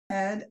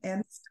ahead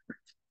and start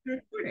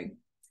recording.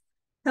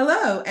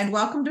 Hello, and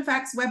welcome to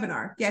FACT's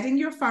webinar, Getting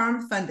Your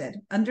Farm Funded,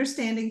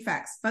 Understanding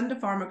FACT's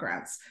Fund-to-Farmer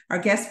Grants. Our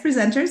guest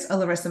presenters are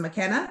Larissa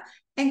McKenna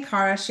and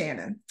Kara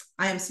Shannon.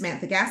 I am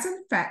Samantha Gasson,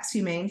 FACT's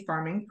Humane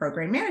Farming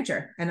Program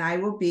Manager, and I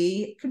will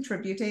be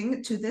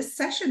contributing to this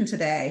session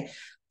today.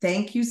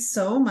 Thank you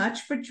so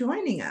much for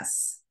joining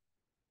us.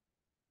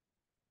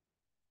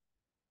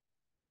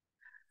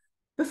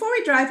 Before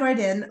we dive right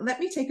in, let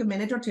me take a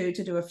minute or two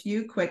to do a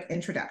few quick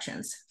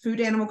introductions.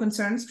 Food Animal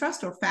Concerns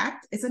Trust, or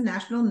FACT, is a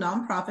national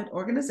nonprofit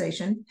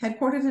organization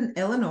headquartered in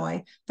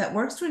Illinois that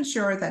works to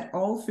ensure that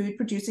all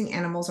food-producing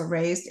animals are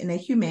raised in a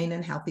humane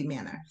and healthy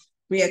manner.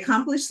 We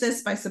accomplish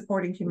this by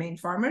supporting humane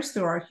farmers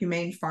through our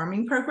Humane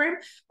Farming Program,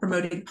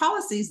 promoting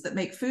policies that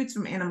make foods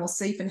from animals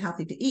safe and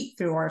healthy to eat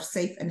through our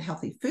Safe and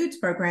Healthy Foods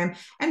Program,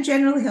 and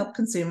generally help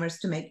consumers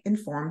to make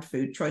informed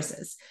food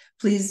choices.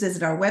 Please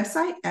visit our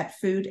website at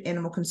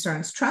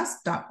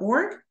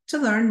foodanimalconcerns.org to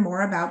learn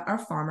more about our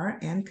farmer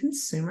and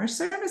consumer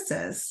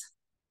services.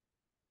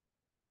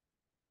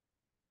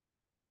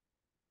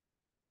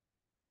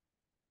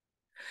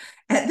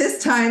 At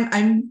this time,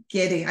 I'm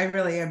giddy. I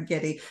really am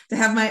giddy to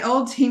have my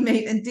old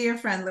teammate and dear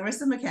friend,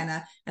 Larissa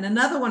McKenna, and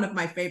another one of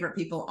my favorite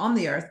people on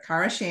the earth,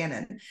 Kara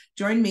Shannon,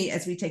 join me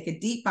as we take a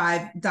deep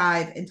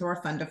dive into our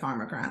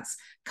Fund-to-Farmer grants.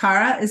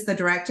 Kara is the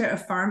Director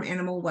of Farm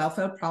Animal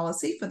Welfare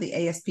Policy for the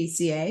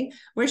ASPCA,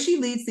 where she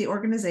leads the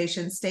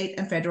organization's state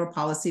and federal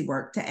policy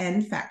work to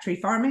end factory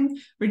farming,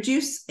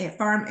 reduce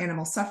farm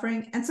animal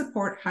suffering, and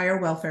support higher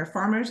welfare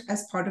farmers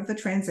as part of the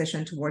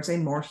transition towards a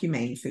more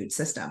humane food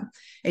system.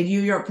 A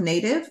New York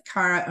native,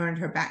 Kara earned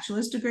her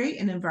bachelor's degree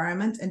in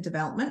Environment and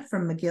Development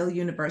from McGill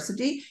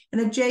University and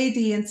a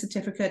JD and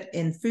certificate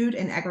in Food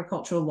and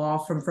Agricultural Law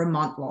from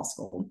Vermont Law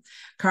School.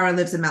 Kara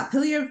lives in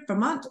Montpelier,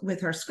 Vermont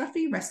with her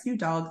scruffy rescue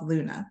dog,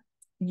 Luna.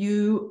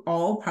 You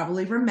all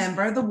probably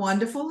remember the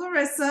wonderful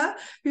Larissa,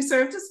 who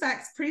served as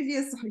FACT's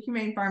previous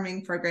Humane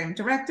Farming Program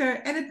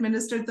Director and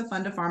administered the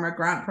Fund-to-Farmer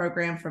Grant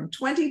Program from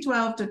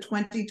 2012 to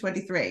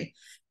 2023.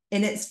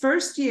 In its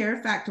first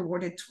year, FACT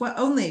awarded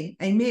only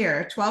a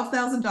mere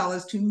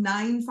 $12,000 to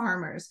 9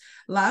 farmers.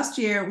 Last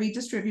year, we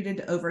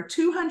distributed over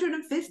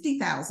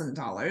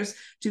 $250,000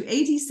 to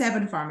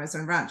 87 farmers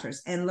and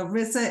ranchers. And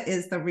Larissa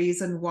is the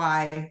reason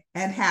why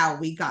and how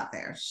we got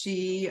there.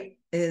 She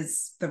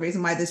is the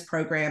reason why this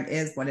program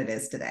is what it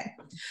is today.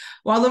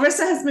 While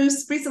Larissa has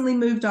recently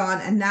moved on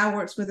and now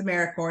works with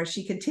AmeriCorps,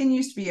 she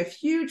continues to be a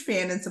huge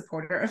fan and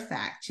supporter of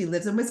FACT. She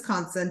lives in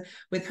Wisconsin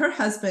with her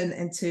husband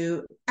and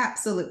 2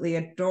 absolutely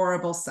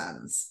adorable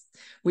sons.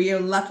 We are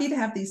lucky to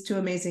have these 2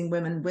 amazing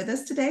women with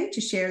us today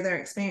to share their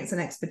experience and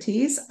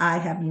expertise. I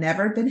have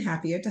never been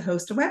happier to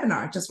host a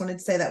webinar. Just wanted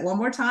to say that one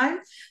more time,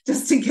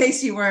 just in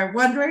case you were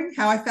wondering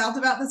how I felt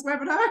about this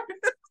webinar.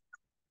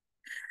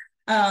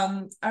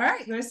 All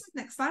right, Larissa,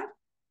 next slide.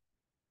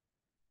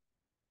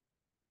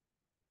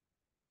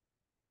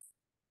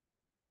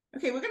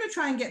 Okay, we're going to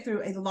try and get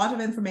through a lot of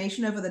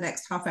information over the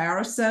next half hour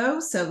or so,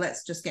 so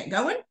let's just get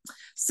going.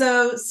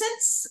 So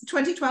since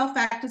 2012,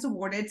 FACT has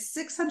awarded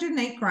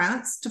 608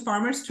 grants to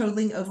farmers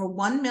totaling over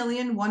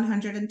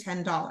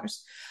 $1,110,000.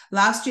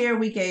 Last year,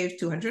 we gave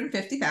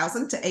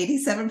 $250,000 to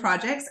 87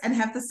 projects and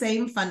have the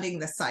same funding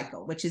this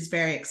cycle, which is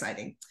very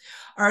exciting.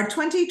 Our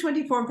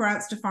 2024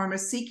 grants to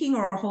farmers seeking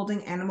or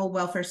holding animal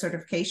welfare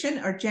certification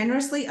are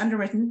generously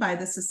underwritten by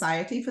the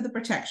Society for the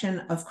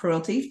Protection of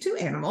Cruelty to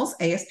Animals,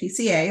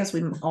 ASPCA, as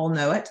we all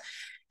know it,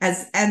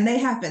 and they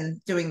have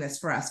been doing this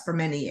for us for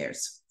many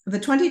years. The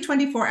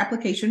 2024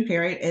 application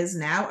period is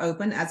now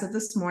open as of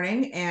this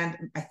morning,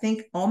 and I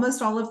think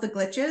almost all of the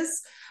glitches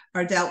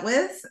are dealt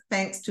with,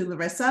 thanks to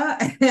Larissa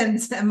and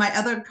my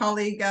other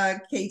colleague,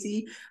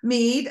 Katie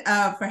Mead,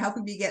 for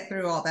helping me get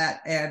through all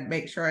that and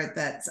make sure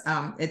that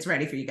it's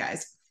ready for you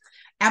guys.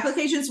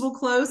 Applications will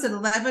close at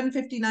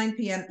 11:59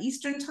 p.m.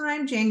 Eastern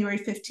Time, January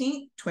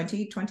 15th,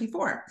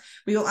 2024.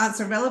 We will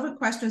answer relevant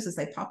questions as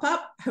they pop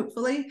up,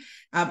 hopefully,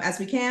 as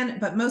we can,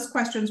 but most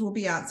questions will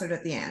be answered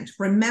at the end.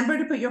 Remember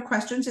to put your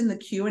questions in the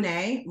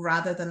Q&A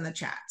rather than the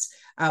chat.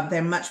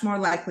 They're much more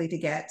likely to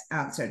get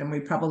answered, and we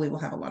probably will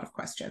have a lot of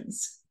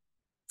questions.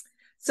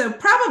 So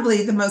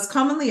probably the most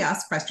commonly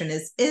asked question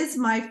is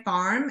my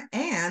farm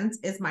and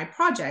is my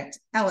project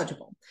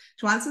eligible?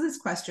 To answer this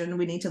question,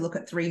 we need to look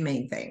at 3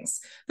 main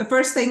things. The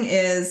first thing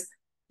is,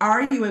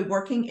 are you a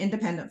working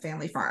independent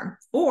family farm,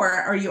 or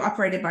are you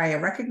operated by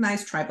a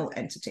recognized tribal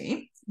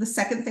entity? The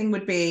second thing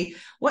would be,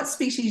 what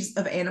species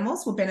of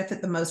animals will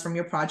benefit the most from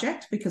your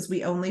project, because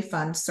we only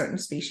fund certain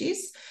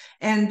species.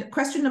 And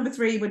question number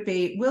 3 would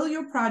be, will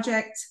your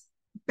project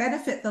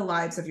benefit the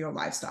lives of your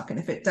livestock? And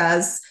if it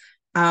does,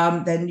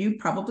 then you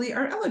probably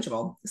are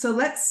eligible. So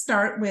let's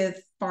start with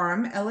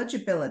farm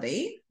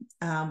eligibility,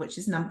 which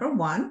is number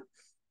 1.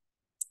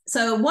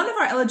 So one of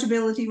our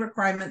eligibility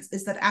requirements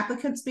is that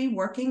applicants be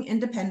working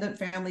independent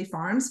family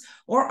farms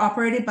or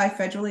operated by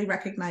federally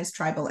recognized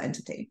tribal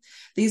entity.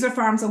 These are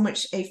farms on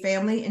which a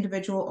family,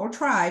 individual, or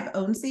tribe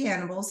owns the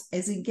animals,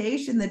 is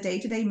engaged in the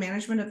day-to-day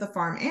management of the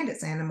farm and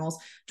its animals,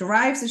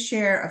 derives a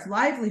share of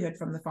livelihood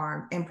from the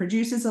farm, and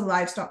produces a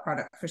livestock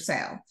product for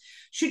sale.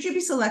 Should you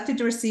be selected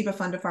to receive a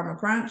Fund a Farmer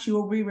grant, you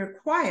will be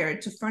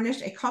required to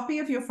furnish a copy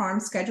of your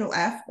farm Schedule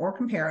F or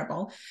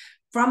comparable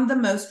from the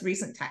most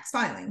recent tax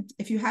filing.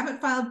 If you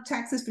haven't filed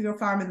taxes for your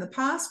farm in the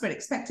past, but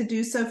expect to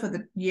do so for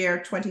the year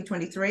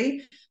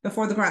 2023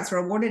 before the grants are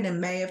awarded in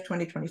May of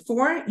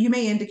 2024, you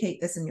may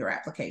indicate this in your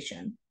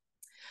application.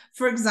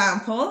 For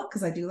example,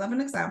 because I do love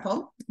an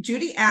example,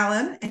 Judy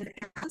Allen and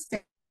Allen's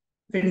family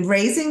have been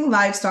raising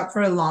livestock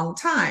for a long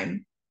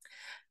time,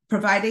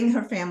 providing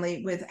her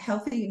family with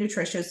healthy,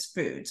 nutritious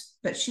food,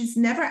 but she's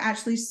never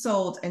actually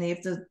sold any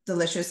of the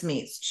delicious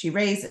meats she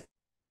raises.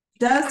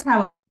 Does,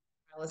 however,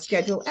 a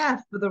Schedule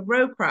F for the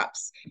row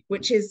crops,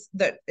 which is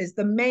the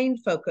main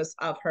focus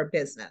of her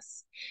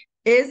business.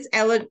 Is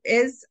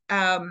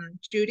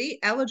Judy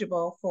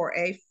eligible for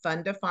a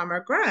Fund a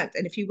Farmer grant?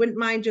 And if you wouldn't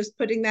mind just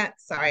putting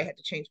that, sorry, I had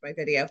to change my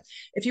video.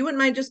 If you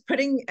wouldn't mind just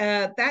putting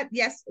that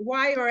yes,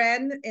 Y or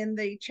N in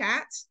the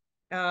chat,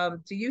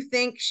 do you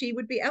think she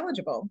would be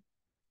eligible?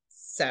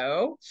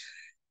 So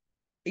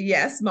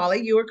yes,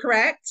 Molly, you are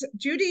correct.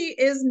 Judy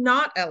is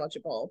not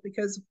eligible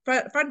because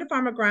Fund a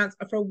Farmer grants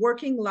are for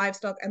working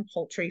livestock and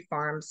poultry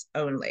farms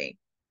only.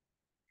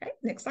 Okay,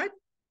 next slide.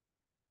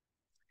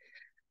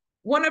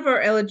 One of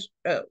our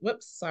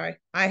whoops, sorry,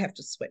 I have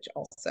to switch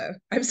also.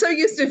 I'm so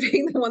used to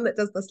being the one that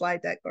does the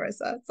slide deck,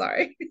 Larissa,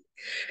 sorry.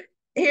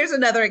 Here's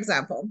another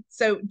example.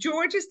 So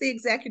George is the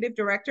executive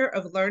director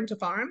of Learn to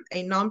Farm,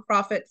 a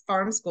nonprofit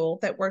farm school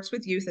that works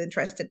with youth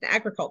interested in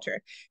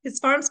agriculture. His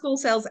farm school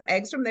sells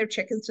eggs from their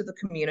chickens to the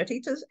community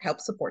to help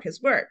support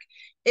his work.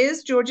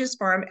 Is George's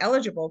farm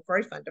eligible for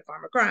a Fund a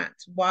Farmer grant?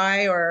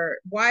 Y or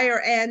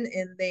N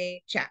in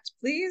the chat,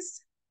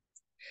 please.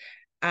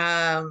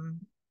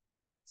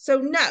 So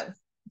no,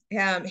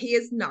 he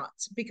is not,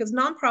 because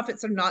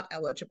nonprofits are not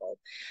eligible.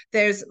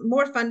 There's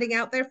more funding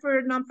out there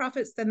for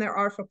nonprofits than there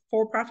are for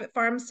for-profit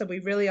farms, so we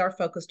really are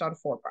focused on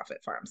for-profit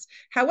farms.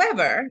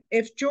 However,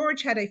 if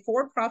George had a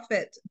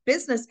for-profit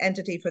business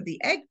entity for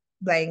the egg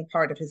laying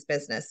part of his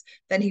business,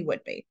 then he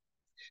would be.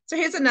 So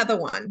here's another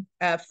one.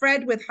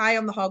 Fred with High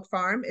on the Hog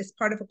Farm is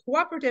part of a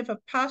cooperative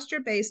of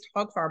pasture-based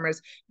hog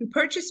farmers who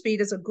purchase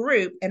feed as a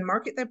group and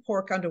market their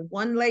pork under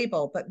one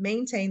label, but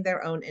maintain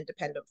their own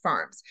independent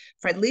farms.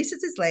 Fred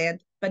leases his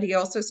land, but he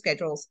also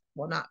schedules,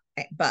 well, not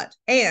but,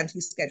 and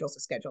he schedules a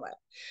Schedule F.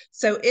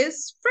 So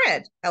is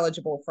Fred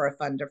eligible for a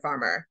Fund a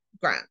Farmer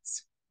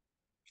grants?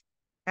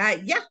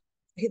 Yeah.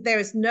 There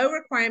is no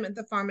requirement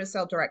that farmers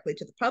sell directly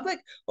to the public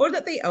or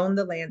that they own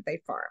the land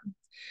they farm.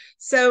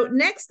 So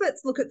next,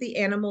 let's look at the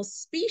animal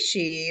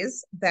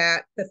species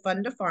that the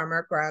Fund a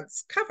Farmer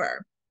grants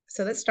cover.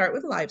 So let's start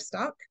with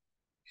livestock.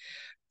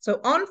 So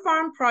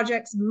on-farm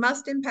projects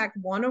must impact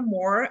one or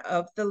more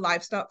of the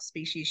livestock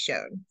species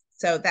shown.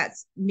 So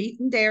that's meat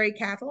and dairy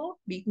cattle,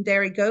 meat and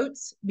dairy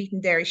goats, meat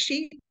and dairy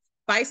sheep,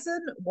 bison,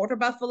 water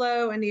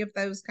buffalo, any of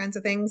those kinds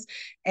of things,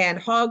 and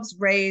hogs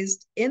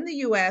raised in the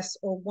US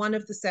or one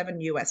of the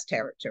 7 US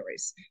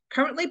territories.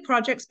 Currently,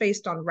 projects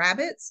based on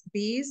rabbits,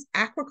 bees,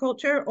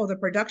 aquaculture, or the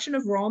production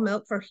of raw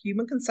milk for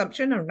human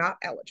consumption are not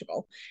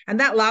eligible. And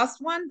that last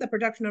one, the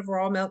production of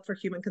raw milk for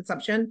human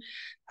consumption,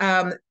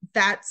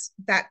 that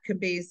could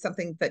be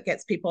something that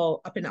gets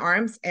people up in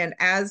arms. And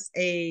as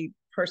a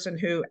person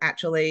who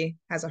actually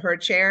has a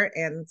herd share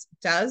and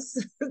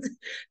does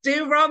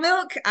do raw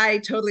milk, I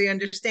totally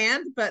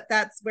understand, but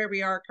that's where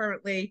we are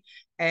currently.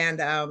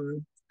 And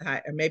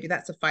maybe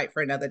that's a fight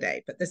for another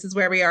day, but this is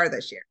where we are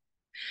this year.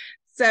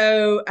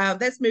 So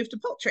let's move to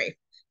poultry.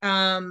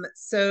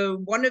 So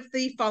one of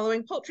the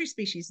following poultry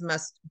species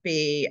must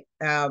be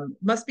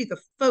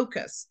the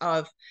focus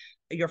of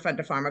your Fund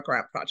a Farmer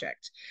grant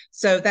project.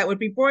 So that would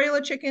be broiler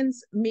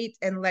chickens, meat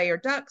and layer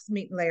ducks,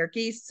 meat and layer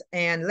geese,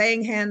 and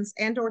laying hens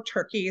and or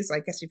turkeys.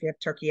 I guess if you have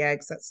turkey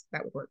eggs,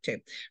 that would work too.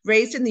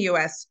 Raised in the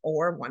US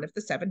or one of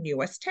the 7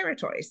 US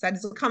territories. That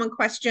is a common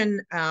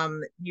question.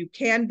 You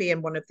can be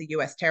in one of the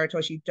US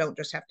territories. You don't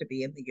just have to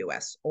be in the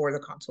US or the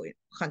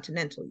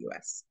continental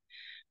US.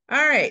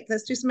 All right,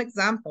 let's do some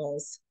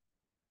examples,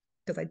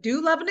 because I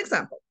do love an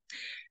example.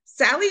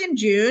 Sally and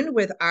June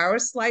with Our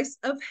Slice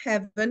of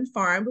Heaven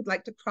Farm would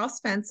like to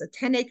cross-fence a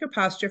 10-acre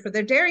pasture for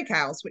their dairy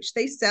cows, which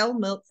they sell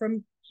milk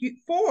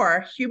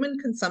for human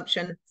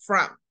consumption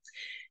from.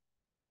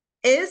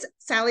 Is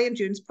Sally and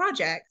June's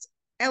project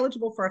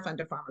eligible for a Fund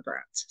a Farmer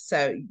grant?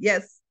 So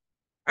yes.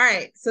 All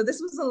right, so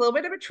this was a little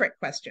bit of a trick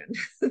question.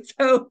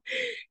 So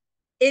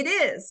It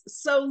is,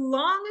 so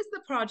long as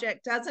the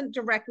project doesn't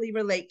directly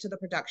relate to the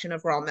production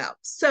of raw milk.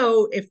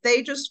 So if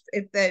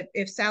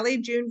Sally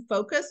and June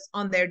focus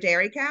on their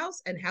dairy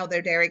cows and how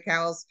their dairy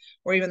cows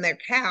or even their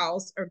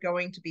cows are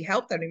going to be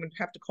helped, they don't even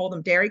have to call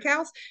them dairy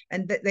cows,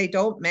 and they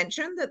don't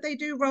mention that they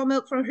do raw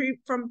milk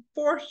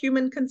for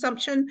human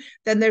consumption,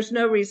 then there's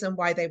no reason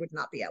why they would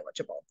not be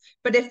eligible.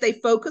 But if they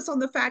focus on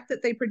the fact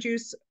that they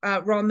produce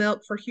raw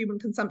milk for human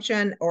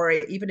consumption, or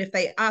even if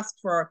they ask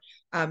for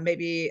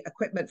maybe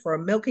equipment for a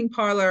milking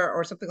parlor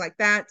or something like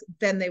that,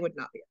 then they would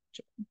not be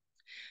eligible.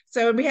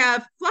 So we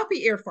have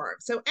Floppy Ear Farm.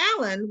 So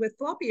Alan with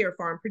Floppy Ear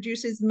Farm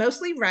produces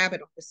mostly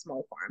rabbit on his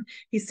small farm.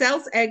 He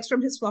sells eggs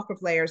from his flock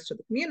of layers to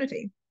the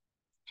community.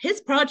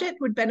 His project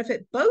would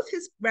benefit both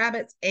his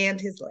rabbits and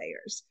his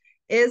layers.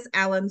 Is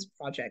Alan's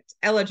project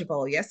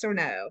eligible? Yes or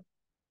no?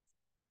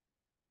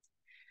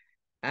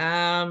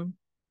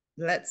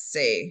 Let's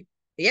see.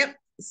 Yep.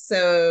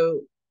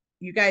 So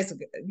you guys,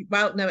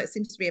 well, no, it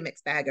seems to be a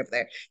mixed bag over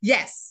there.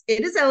 Yes,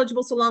 it is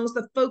eligible so long as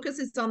the focus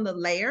is on the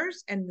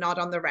layers and not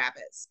on the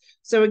rabbits.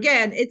 So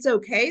again, it's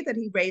okay that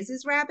he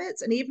raises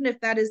rabbits, and even if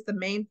that is the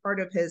main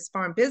part of his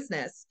farm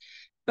business,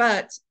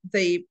 but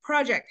the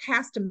project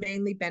has to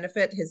mainly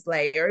benefit his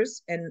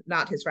layers and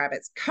not his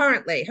rabbits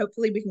currently.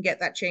 Hopefully we can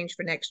get that changed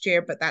for next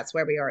year, but that's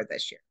where we are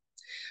this year.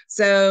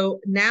 So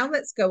now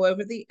let's go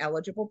over the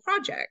eligible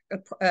projects.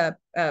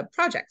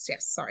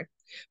 Yes, sorry.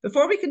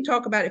 Before we can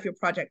talk about if your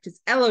project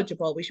is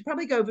eligible, we should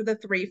probably go over the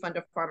 3 Fund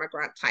a Farmer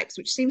grant types,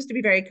 which seems to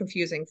be very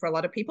confusing for a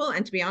lot of people.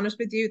 And to be honest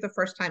with you, the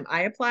first time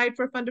I applied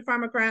for a Fund a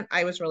Farmer grant,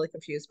 I was really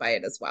confused by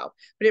it as well.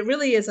 But it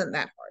really isn't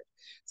that hard.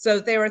 So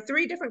there are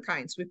 3 different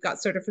kinds. We've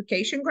got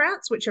certification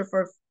grants, which are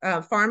for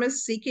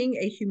farmers seeking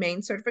a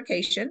humane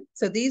certification.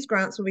 So these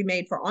grants will be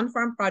made for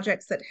on-farm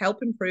projects that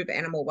help improve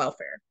animal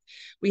welfare.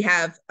 We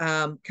have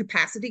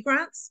capacity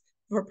grants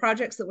for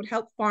projects that would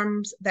help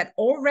farms that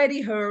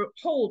already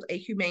hold a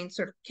humane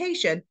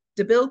certification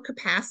to build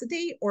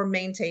capacity or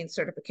maintain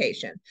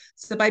certification.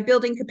 So by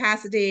building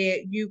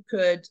capacity, you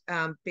could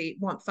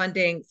want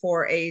funding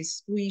for a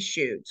squeeze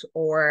chute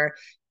or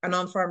an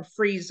on-farm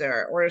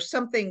freezer or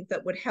something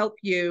that would help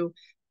you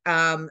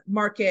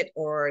market,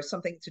 or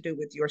something to do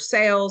with your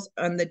sales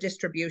and the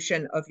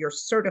distribution of your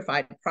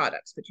certified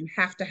products, but you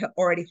have to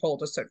already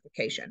hold a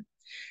certification.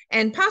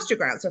 And pasture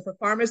grants are for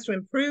farmers to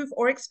improve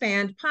or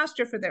expand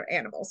pasture for their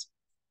animals.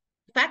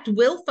 FACT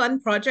will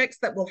fund projects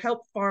that will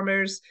help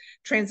farmers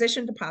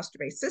transition to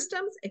pasture-based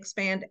systems,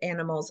 expand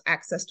animals'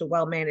 access to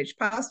well-managed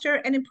pasture,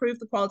 and improve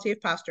the quality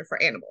of pasture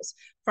for animals.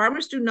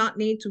 Farmers do not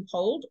need to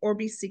hold or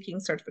be seeking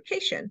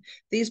certification.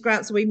 These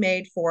grants will be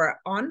made for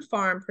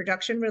on-farm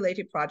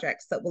production-related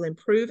projects that will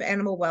improve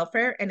animal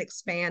welfare and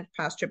expand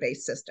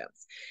pasture-based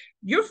systems.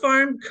 Your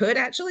farm could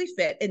actually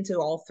fit into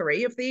all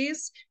 3 of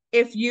these.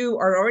 If you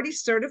are already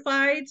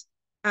certified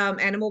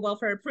animal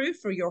welfare approved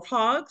for your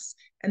hogs,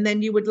 and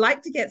then you would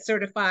like to get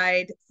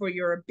certified for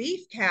your beef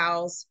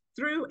cows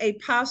through a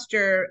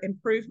pasture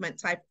improvement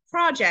type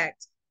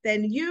project,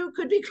 then you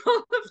could be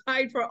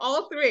qualified for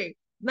all 3.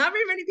 Not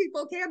very many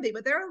people can be,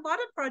 but there are a lot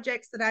of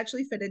projects that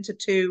actually fit into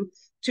two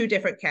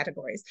different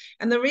categories.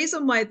 And the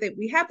reason why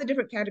we have the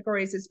different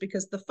categories is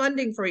because the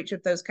funding for each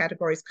of those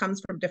categories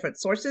comes from different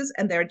sources,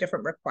 and there are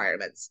different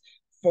requirements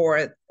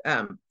for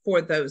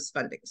those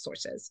funding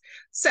sources.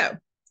 So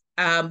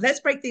let's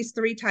break these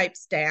 3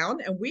 types down,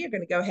 and we are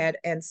going to go ahead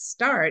and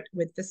start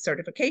with the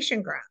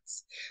certification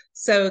grants.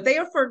 So they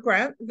are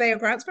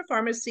grants for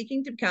farmers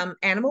seeking to become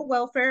animal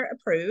welfare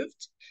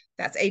approved.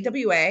 That's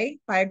AWA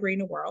by a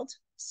greener world,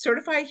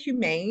 certified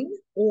humane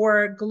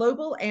or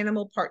global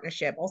animal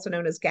partnership, also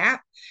known as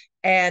GAP,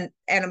 and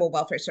animal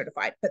welfare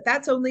certified. But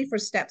that's only for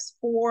steps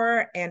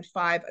 4 and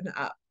 5 and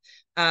up.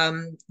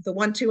 The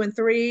 1, 2, and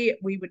 3,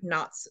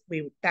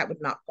 that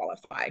would not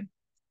qualify.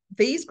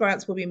 These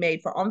grants will be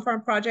made for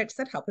on-farm projects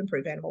that help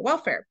improve animal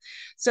welfare.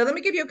 So let me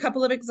give you a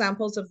couple of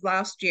examples of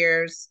last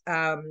year's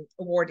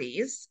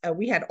awardees.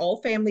 We had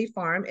All Family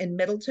Farm in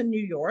Middleton, New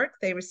York.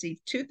 They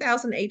received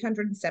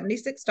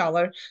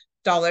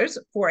 $2,876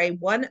 for a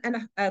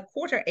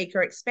 1.25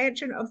 acre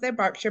expansion of their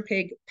Berkshire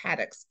pig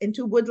paddocks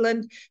into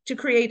woodland to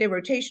create a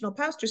rotational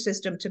pasture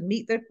system to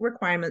meet the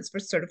requirements for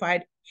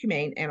certified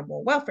humane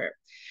animal welfare.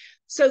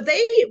 So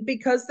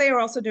because they are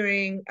also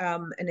doing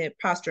an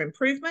pasture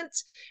improvement,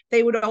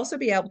 they would also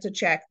be able to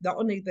check, not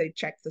only they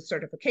check the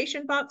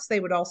certification box,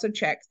 they would also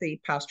check the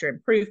pasture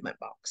improvement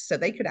box. So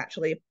they could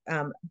actually,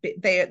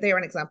 they are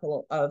an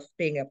example of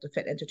being able to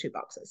fit into 2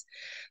 boxes.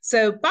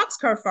 So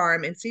Boxcar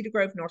Farm in Cedar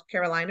Grove, North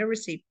Carolina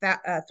received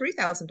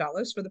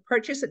 $3,000 for the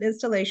purchase and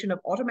installation of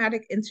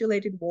automatic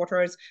insulated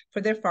waters for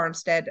their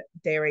farmstead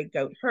dairy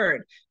goat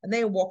herd. And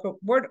they are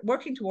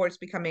working towards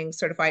becoming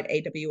certified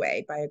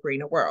AWA by a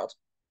greener world.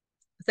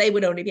 They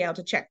would only be able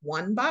to check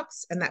 1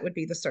 box, and that would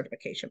be the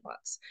certification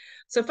box.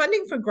 So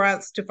funding for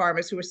grants to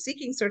farmers who are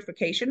seeking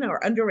certification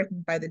are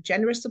underwritten by the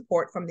generous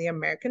support from the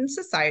American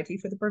Society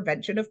for the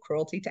Prevention of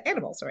Cruelty to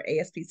Animals, or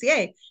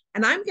ASPCA.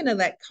 And I'm going to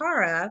let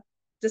Kara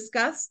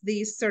discuss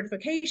these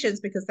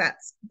certifications, because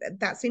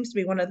that seems to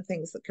be one of the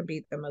things that can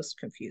be the most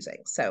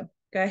confusing. So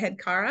go ahead,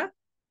 Kara.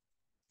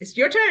 It's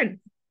your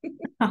turn.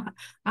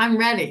 I'm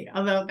ready.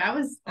 Although that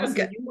was also,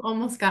 Okay. you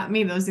almost got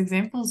me. Those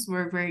examples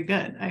were very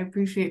good. I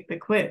appreciate the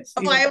quiz.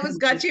 Oh, I almost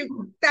got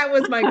you. That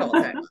was my goal.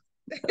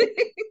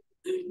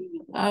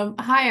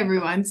 Hi,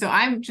 everyone. So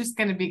I'm just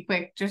going to be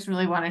quick. Just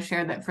really want to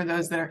share that for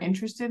those that are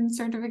interested in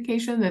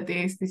certification, that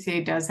the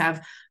ASPCA does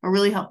have a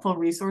really helpful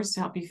resource to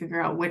help you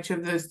figure out which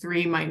of those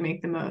three might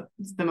make the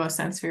most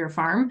sense for your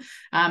farm.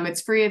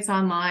 It's free. It's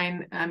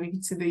online. You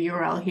can see the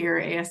URL here,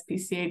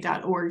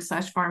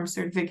 aspca.org/farm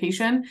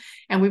certification.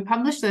 And we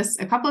published this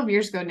a couple of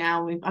years ago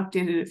now. We've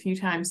updated it a few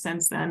times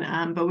since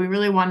then, but we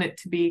really want it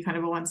to be kind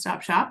of a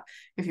one-stop shop.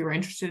 If you were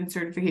interested in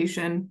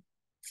certification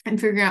and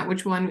figuring out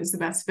which one is the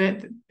best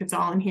fit, it's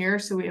all in here.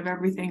 So we have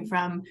everything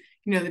from,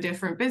 you know, the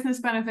different business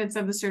benefits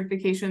of the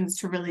certifications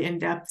to really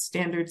in-depth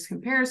standards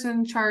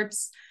comparison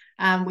charts.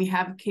 We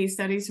have case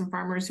studies from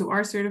farmers who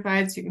are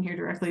certified, so you can hear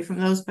directly from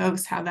those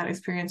folks how that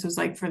experience was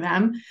like for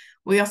them.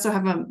 We also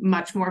have a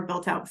much more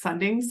built out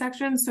funding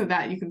section so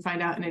that you can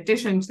find out, in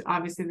addition to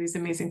obviously these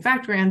amazing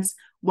FACT grants,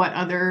 what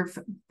other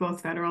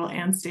both federal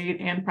and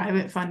state and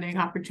private funding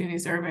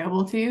opportunities are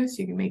available to you,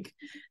 so you can make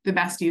the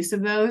best use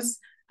of those.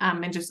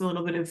 And just a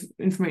little bit of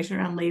information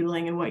around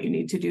labeling and what you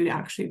need to do to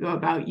actually go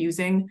about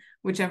using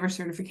whichever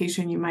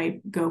certification you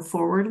might go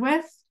forward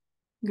with.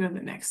 Go to the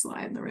next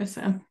slide,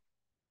 Larissa.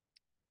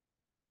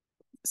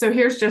 So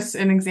here's just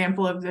an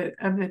example of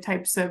the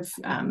types of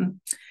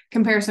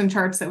comparison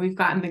charts that we've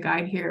got in the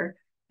guide here.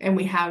 And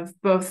we have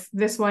both,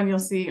 this one you'll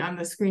see on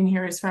the screen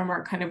here is from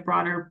our kind of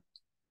broader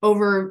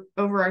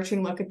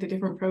overarching look at the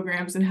different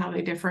programs and how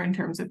they differ in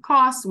terms of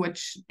cost,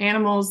 which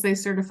animals they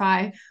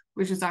certify,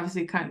 which is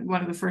obviously kind of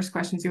one of the first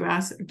questions you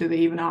ask. Do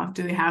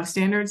they have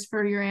standards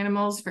for your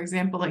animals? For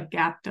example, like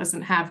GAP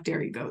doesn't have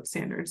dairy goat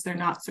standards. They're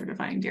not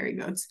certifying dairy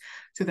goats.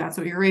 So that's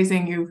what you're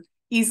raising. You've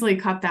easily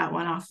cut that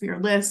one off your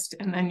list.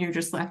 And then you're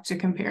just left to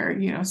compare,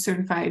 you know,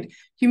 certified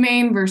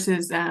humane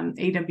versus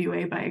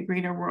AWA by A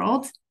Greener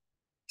World.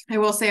 I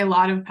will say a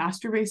lot of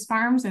pasture-based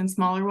farms and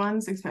smaller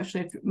ones,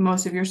 especially if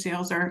most of your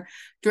sales are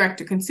direct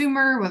to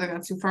consumer, whether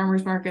that's through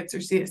farmers markets or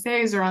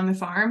CSAs or on the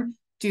farm,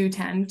 do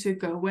tend to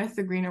go with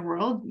the Greener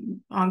World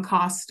on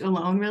cost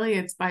alone. Really,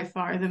 it's by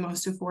far the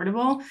most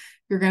affordable.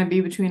 You're going to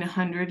be between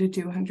 $100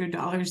 to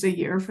 $200 a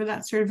year for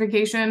that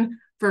certification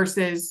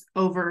versus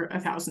over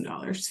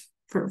 $1,000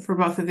 for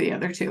both of the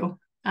other two.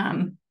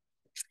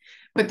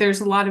 But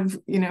there's a lot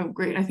of, you know,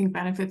 great, I think,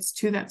 benefits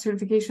to that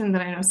certification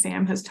that I know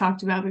Sam has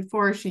talked about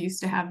before. She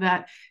used to have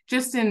that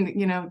just in,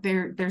 you know,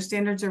 their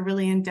standards are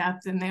really in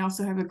depth, and they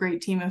also have a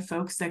great team of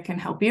folks that can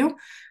help you.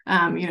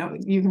 You know,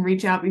 you can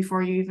reach out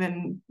before you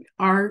even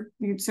are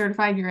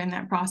certified. You're in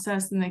that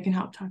process, and they can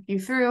help talk you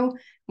through.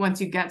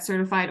 Once you get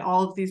certified,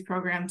 all of these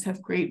programs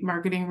have great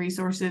marketing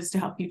resources to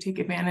help you take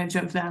advantage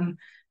of them.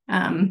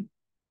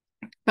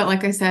 But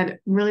like I said,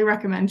 really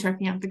recommend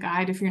checking out the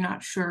guide if you're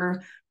not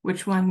sure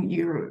which one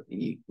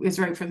is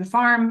right for the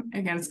farm.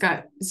 Again, it's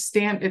got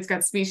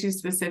species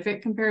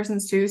specific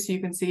comparisons too. So you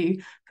can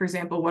see, for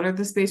example, what are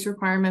the space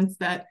requirements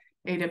that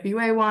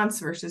AWA wants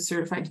versus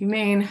certified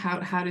humane?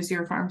 How does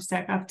your farm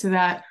stack up to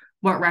that?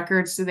 What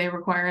records do they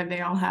require?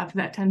 They all have,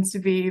 that tends to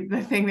be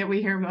the thing that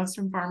we hear most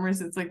from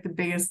farmers. It's like the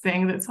biggest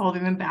thing that's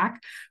holding them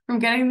back from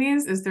getting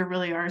these, is there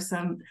really are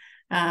some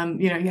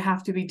you know, you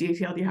have to be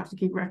detailed, you have to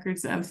keep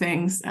records of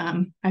things.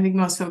 I think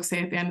most folks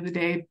say at the end of the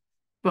day,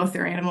 both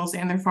their animals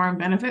and their farm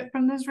benefit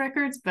from those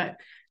records, but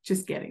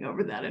just getting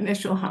over that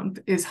initial hump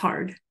is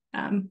hard.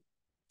 But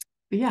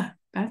yeah,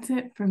 that's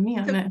it from me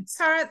on this.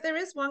 Kara, there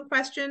is one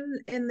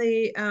question in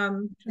the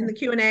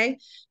Q&A.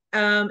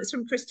 It's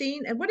from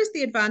Christine. And what is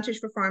the advantage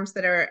for farms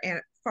that are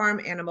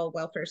farm animal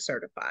welfare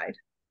certified?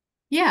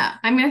 Yeah,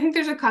 I mean, I think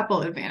there's a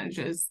couple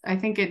advantages. I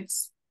think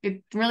it's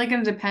really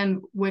going to depend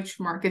which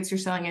markets you're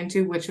selling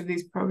into, which of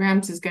these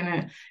programs is going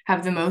to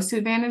have the most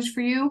advantage for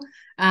you.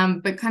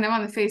 But kind of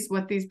on the face,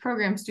 what these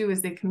programs do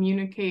is they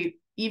communicate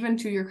even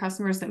to your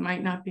customers that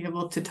might not be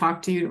able to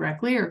talk to you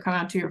directly or come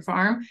out to your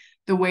farm,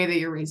 the way that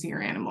you're raising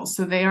your animals.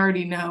 So they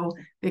already know,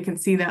 they can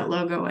see that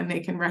logo and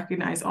they can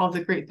recognize all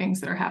the great things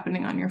that are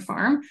happening on your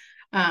farm.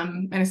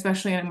 And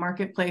especially in a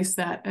marketplace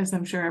that, as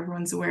I'm sure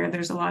everyone's aware,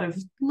 there's a lot of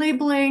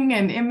labeling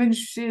and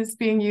images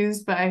being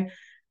used by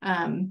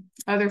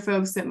other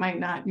folks that might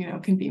not, you know,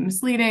 can be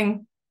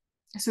misleading.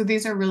 So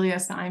these are really a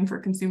sign for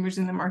consumers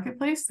in the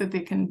marketplace that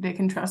they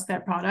can trust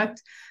that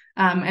product.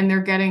 And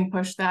they're getting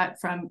pushed that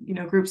from, you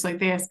know, groups like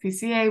the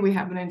ASPCA. We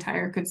have an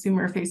entire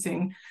consumer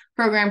facing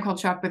program called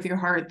Shop With Your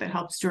Heart that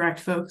helps direct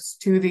folks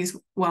to these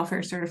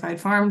welfare certified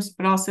farms,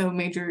 but also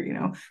major, you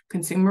know,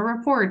 consumer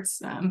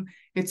reports.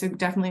 It's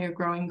definitely a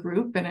growing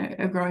group and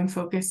a growing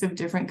focus of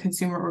different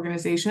consumer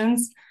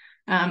organizations.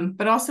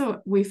 But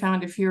also we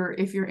found if you're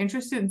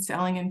interested in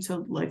selling into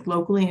like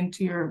locally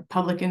into your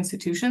public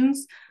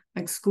institutions,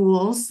 like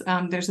schools,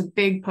 there's a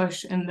big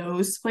push in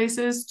those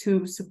places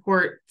to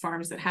support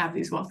farms that have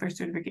these welfare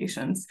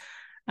certifications.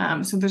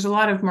 So there's a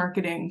lot of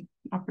marketing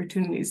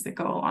opportunities that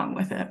go along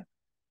with it.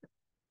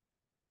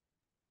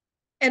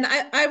 And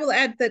I will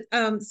add that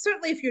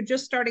certainly if you're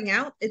just starting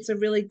out, it's a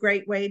really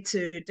great way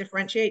to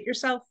differentiate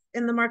yourself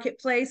in the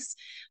marketplace.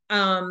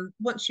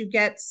 Once you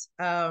get,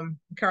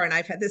 Kara and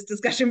I've had this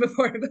discussion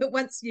before, but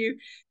once you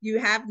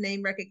have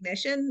name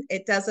recognition,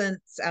 it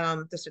doesn't,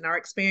 just in our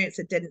experience,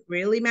 it didn't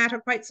really matter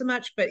quite so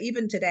much. But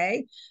even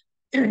today,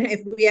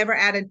 if we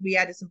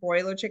added some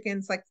broiler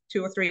chickens like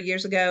 2 or 3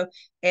 years ago,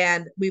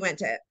 and we went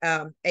to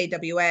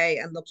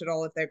AWA and looked at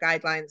all of their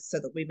guidelines so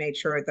that we made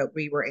sure that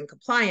we were in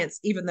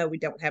compliance, even though we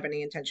don't have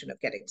any intention of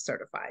getting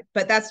certified.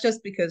 But that's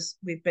just because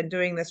we've been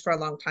doing this for a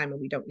long time and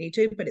we don't need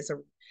to. But if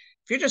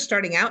you're just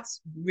starting out,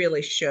 you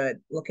really should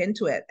look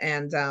into it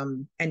and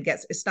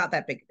get, it's not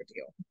that big of a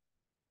deal.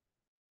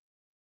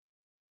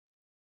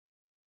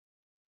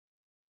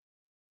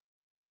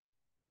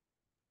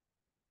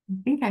 I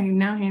think I'm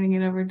now handing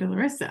it over to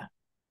Larissa.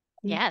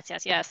 Yes.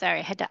 Sorry,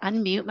 I had to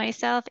unmute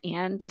myself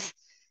and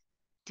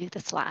do the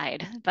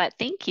slide. But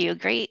thank you.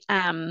 Great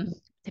to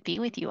be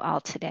with you all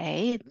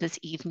today, this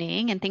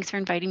evening. And thanks for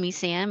inviting me,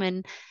 Sam.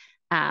 And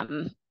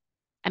I'm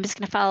just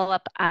going to follow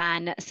up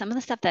on some of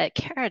the stuff that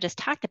Kara just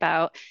talked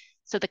about.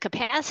 So the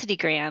capacity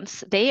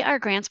grants, they are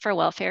grants for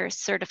welfare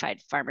certified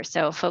farmers.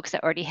 So folks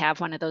that already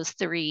have one of those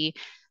 3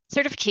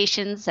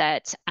 certifications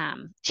that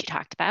she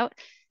talked about.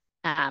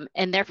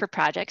 And they're for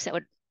projects that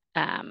would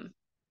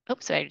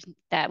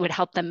that would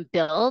help them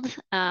build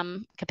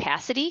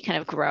capacity, kind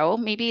of grow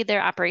maybe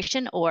their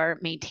operation or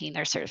maintain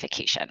their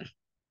certification.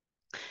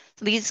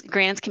 So these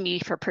grants can be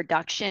for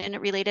production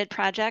related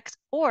projects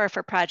or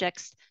for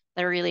projects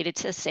that are related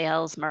to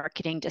sales,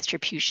 marketing,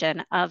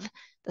 distribution of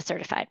the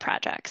certified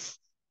projects.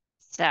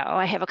 So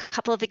I have a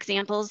couple of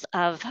examples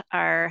of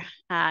our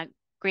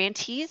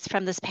grantees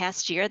from this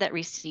past year that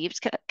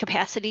received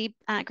capacity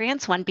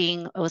grants, one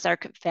being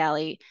Ozark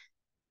Valley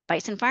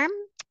Bison Farm,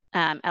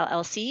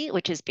 LLC,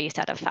 which is based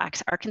out of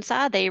Fox,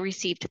 Arkansas. They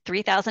received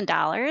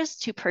 $3,000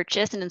 to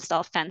purchase and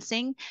install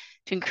fencing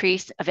to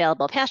increase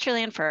available pasture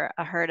land for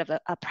a herd of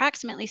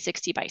approximately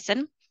 60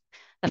 bison.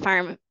 The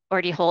farm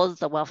already holds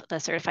the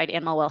certified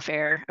animal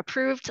welfare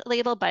approved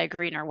label by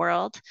Greener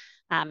World.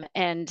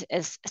 And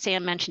as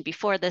Sam mentioned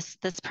before, this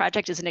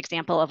project is an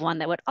example of one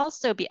that would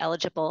also be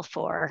eligible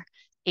for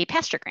a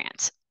pasture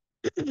grant.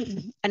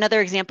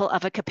 Another example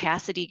of a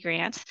capacity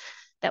grant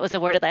that was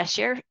awarded last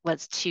year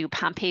was to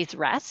Pompey's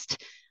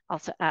Rest,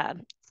 also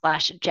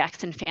 /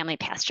 Jackson Family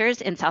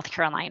Pastures in South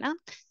Carolina.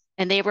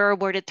 And they were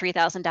awarded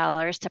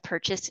 $3,000 to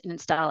purchase and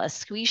install a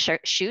squeeze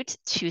chute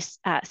to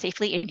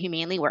safely and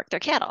humanely work their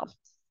cattle.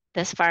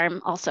 This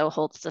farm also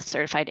holds the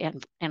certified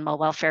animal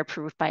welfare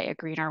approved by a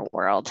Greener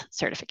World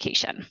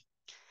certification.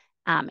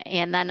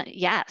 And then,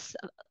 yes,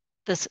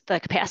 the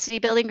capacity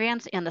building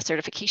grants and the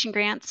certification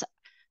grants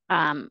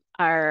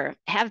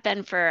have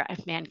been for,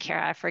 man,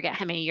 Kara, I forget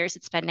how many years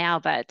it's been now,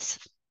 but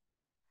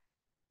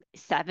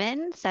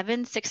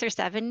 6 or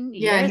 7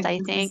 years, I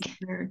think.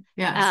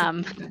 Yeah.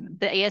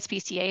 The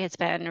ASPCA has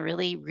been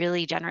really,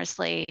 really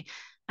generously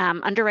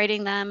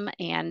underwriting them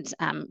and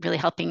really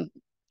helping,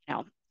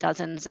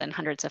 dozens and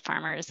hundreds of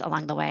farmers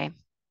along the way.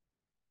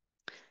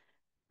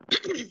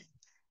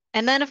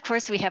 And then, of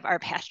course, we have our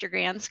pasture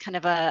grants, kind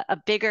of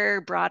a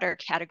bigger, broader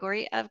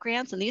category of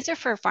grants. And these are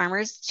for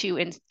farmers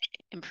to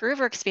improve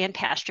or expand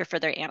pasture for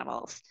their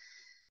animals.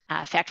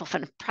 FACT will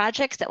fund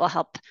projects that will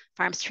help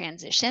farms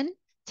transition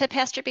to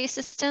pasture-based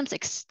systems,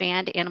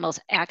 expand animals'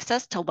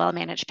 access to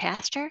well-managed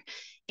pasture,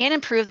 and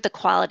improve the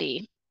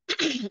quality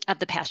of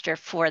the pasture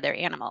for their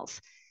animals.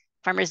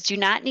 Farmers do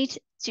not need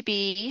to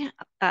be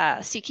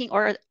seeking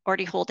or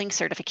already holding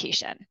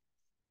certification.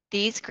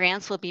 These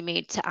grants will be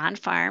made to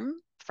on-farm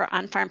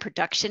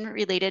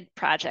production-related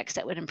projects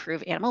that would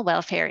improve animal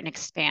welfare and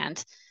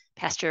expand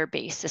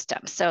pasture-based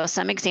systems. So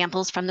some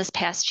examples from this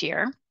past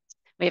year,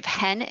 we have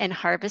Hen and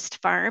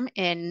Harvest Farm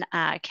in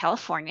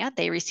California.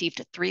 They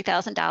received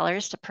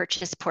 $3,000 to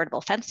purchase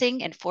portable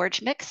fencing and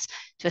forage mix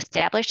to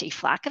establish a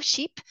flock of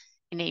sheep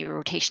in a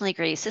rotationally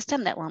grazed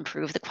system that will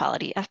improve the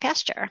quality of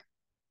pasture.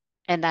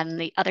 And then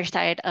the other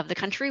side of the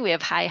country, we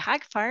have High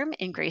Hog Farm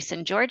in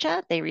Grayson,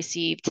 Georgia. They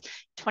received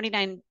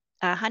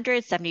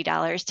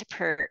 $2,970 to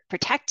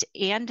protect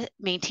and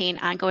maintain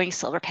ongoing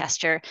silver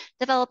pasture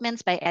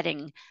developments by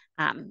adding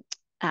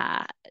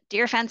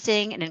deer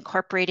fencing and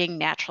incorporating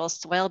natural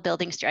soil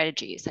building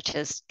strategies, such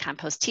as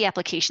compost tea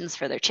applications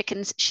for their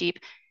chickens, sheep,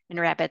 and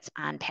rabbits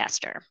on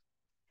pasture.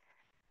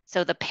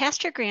 So the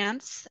pasture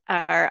grants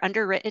are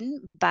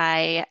underwritten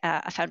by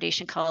a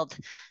foundation called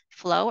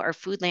FLOW, or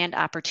Food Land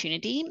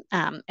Opportunity,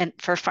 and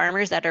for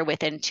farmers that are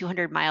within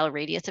 200-mile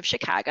radius of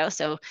Chicago.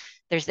 So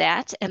there's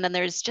that. And then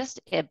there's just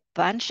a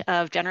bunch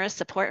of generous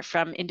support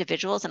from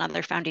individuals and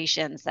other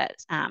foundations that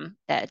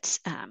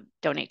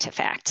donate to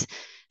FACT.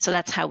 So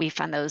that's how we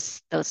fund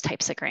those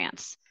types of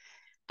grants.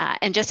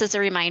 And just as a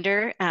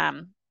reminder,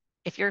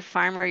 if your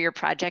farm or your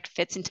project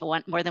fits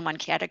into more than one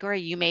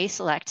category, you may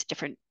select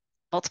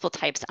multiple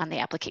types on the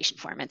application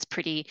form. It's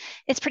pretty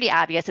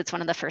obvious. It's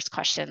one of the first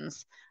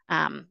questions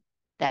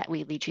that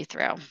we lead you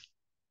through.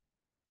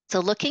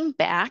 So looking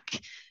back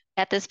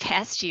at this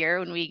past year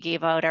when we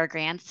gave out our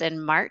grants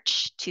in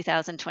March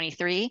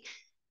 2023,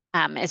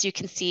 as you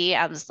can see,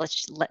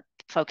 let's let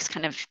folks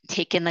kind of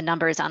take in the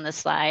numbers on this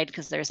slide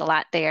because there's a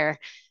lot there.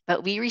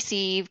 but we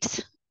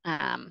received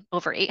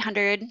over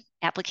 800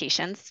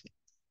 applications.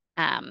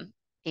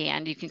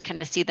 And you can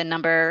kind of see the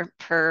number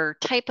per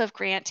type of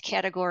grant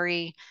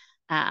category,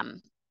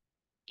 and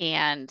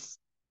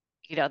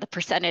the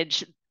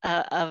percentage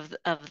of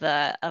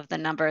the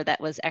number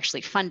that was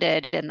actually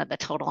funded and the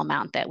total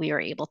amount that we were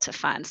able to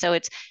fund. So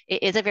it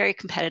is a very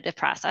competitive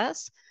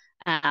process.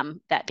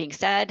 That being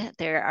said,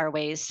 there are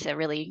ways to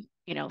really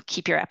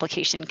keep your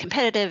application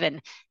competitive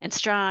and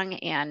strong,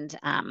 and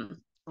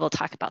we'll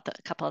talk about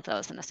a couple of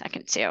those in a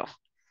second too.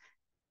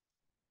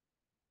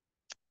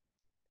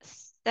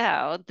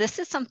 So this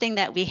is something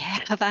that we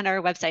have on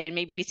our website, and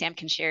maybe Sam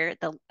can share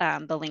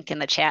the link in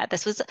the chat.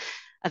 This was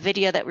a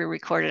video that we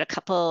recorded a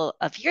couple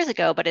of years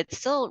ago, but it's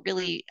still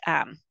really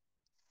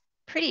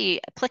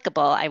pretty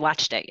applicable. I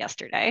watched it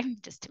yesterday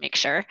just to make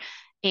sure.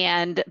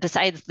 And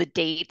besides the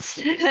dates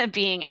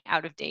being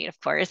out of date, of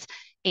course,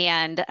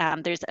 and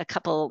there's a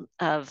couple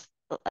of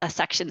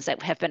sections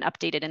that have been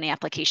updated in the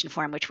application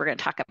form, which we're going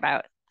to talk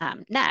about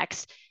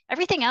next.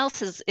 Everything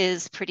else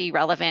is pretty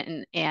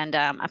relevant and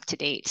up to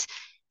date.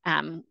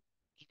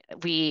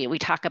 We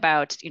talk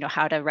about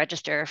how to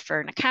register for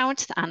an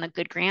account on the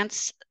Good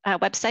Grants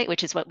website,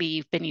 which is what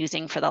we've been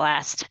using for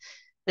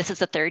this is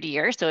the third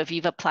year. So if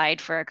you've applied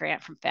for a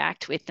grant from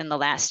FACT within the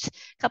last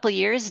couple of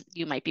years,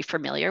 you might be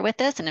familiar with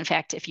this. And in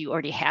fact, if you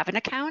already have an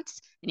account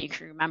and you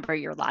can remember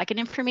your login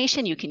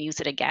information, you can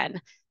use it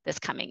again this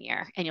coming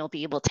year, and you'll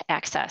be able to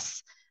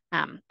access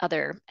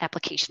other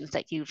applications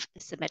that you've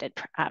submitted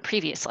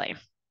previously.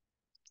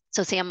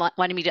 So Sam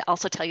wanted me to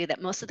also tell you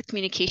that most of the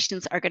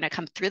communications are going to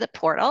come through the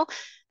portal,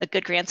 the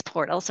Good Grants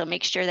portal. So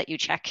make sure that you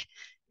check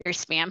your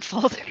spam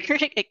folder.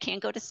 It can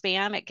go to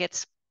spam. It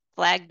gets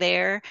flagged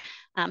there,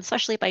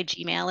 especially by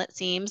Gmail, it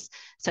seems.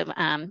 So,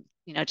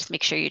 just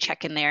make sure you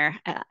check in there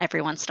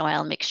every once in a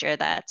while and make sure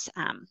that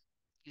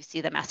you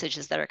see the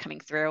messages that are coming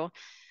through.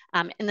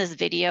 In this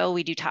video,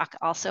 we do talk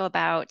also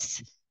about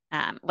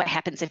what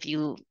happens if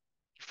you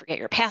forget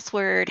your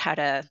password, how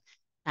to,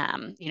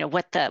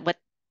 what the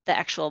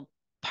actual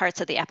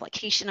parts of the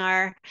application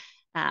are,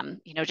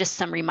 just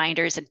some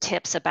reminders and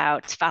tips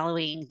about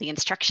following the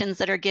instructions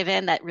that are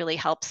given. That really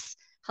helps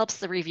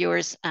the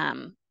reviewers,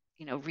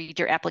 read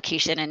your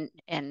application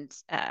and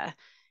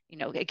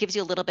it gives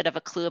you a little bit of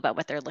a clue about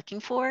what they're looking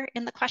for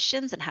in the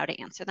questions and how to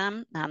answer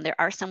them. There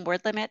are some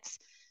word limits.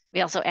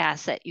 We also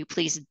ask that you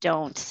please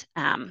don't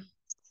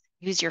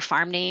use your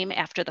farm name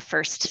after the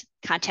first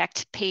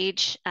contact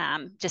page,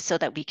 just so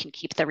that we can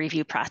keep the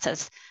review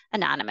process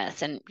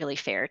anonymous and really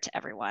fair to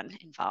everyone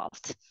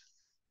involved.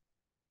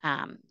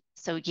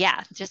 So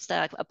yeah, just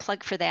a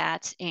plug for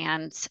that.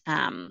 And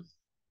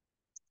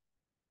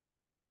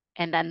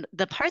then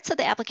the parts of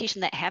the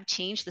application that have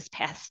changed this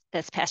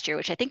past year,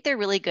 which I think they're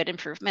really good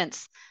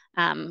improvements.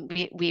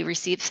 We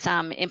received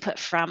some input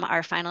from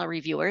our final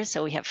reviewers.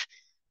 So we have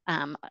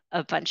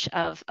a bunch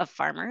of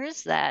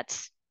farmers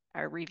that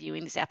are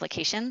reviewing these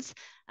applications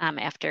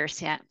after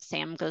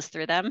Sam goes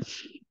through them.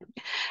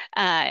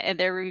 And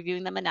they're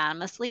reviewing them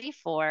anonymously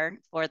for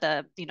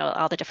the,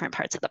 all the different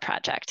parts of the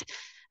project.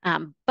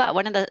 But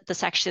one of the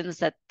sections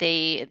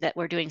that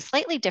we're doing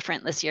slightly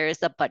different this year is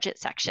the budget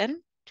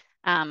section.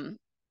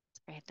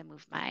 I have to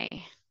move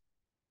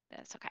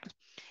that's okay.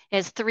 It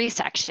has 3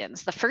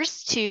 sections. The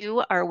first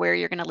 2 are where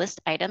you're going to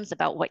list items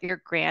about what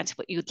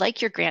you'd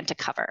like your grant to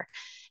cover.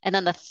 And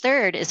then the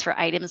third is for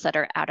items that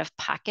are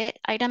out-of-pocket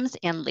items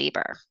and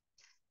labor.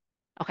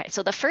 Okay,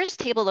 so the first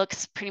table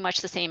looks pretty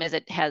much the same as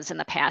it has in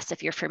the past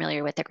if you're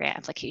familiar with the grant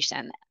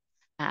application.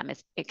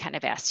 It kind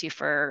of asks you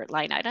for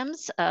line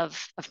items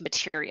of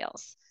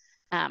materials.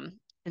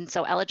 And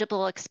so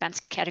eligible expense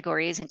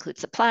categories include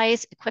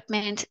supplies,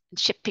 equipment, and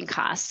shipping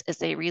costs as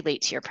they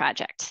relate to your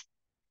project.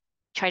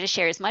 Try to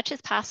share as much as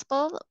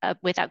possible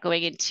without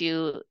going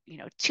into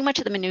too much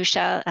of the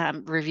minutia.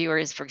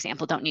 Reviewers, for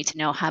example, don't need to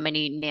know how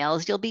many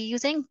nails you'll be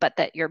using, but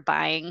that you're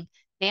buying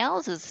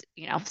nails is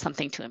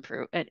something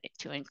to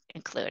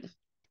include.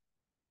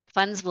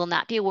 Funds will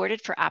not be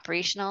awarded for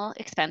operational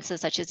expenses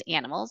such as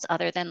animals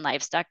other than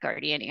livestock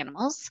guardian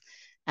animals.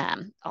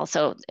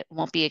 Also, it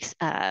won't be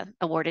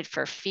awarded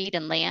for feed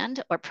and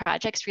land or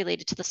projects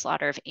related to the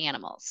slaughter of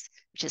animals,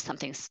 which is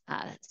something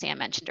Sam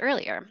mentioned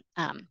earlier.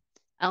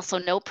 Also,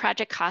 no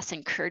project costs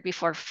incurred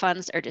before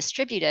funds are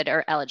distributed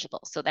are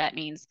eligible. So that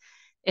means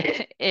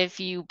if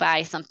you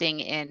buy something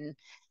in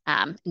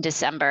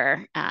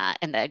December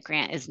and the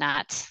grant is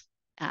not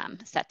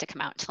set to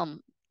come out until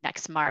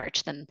next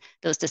March, then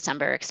those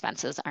December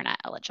expenses are not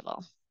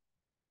eligible.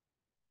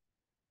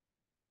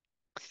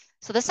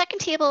 So the second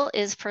table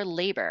is for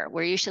labor,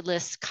 where you should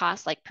list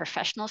costs like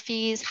professional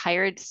fees,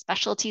 hired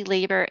specialty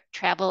labor,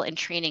 travel, and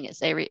training as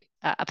they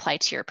apply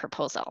to your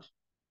proposal.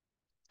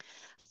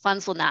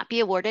 Funds will not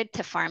be awarded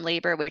to farm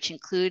labor, which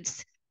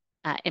includes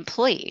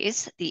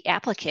employees, the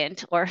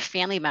applicant, or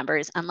family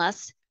members,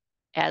 unless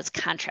as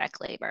contract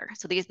labor.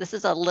 So this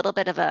is a little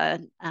bit of I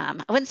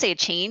wouldn't say a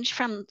change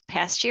from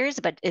past years,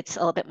 but it's a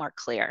little bit more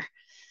clear.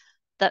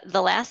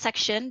 The last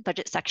section,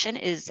 budget section,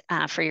 is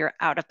for your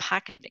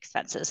out-of-pocket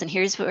expenses. And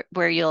here's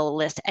where you'll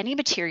list any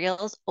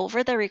materials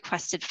over the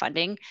requested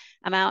funding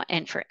amount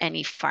and for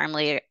any farm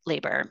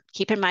labor.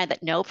 Keep in mind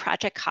that no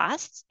project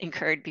costs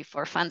incurred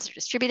before funds are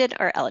distributed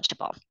are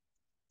eligible.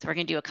 So we're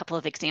going to do a couple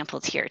of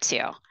examples here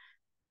too.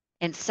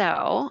 And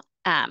so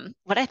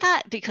what I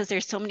thought, because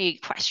there's so many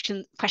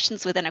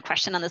questions within a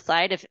question on the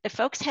slide, if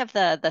folks have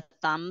the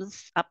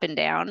thumbs up and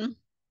down,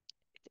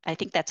 I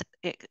think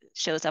it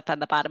shows up on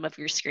the bottom of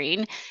your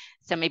screen.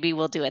 So maybe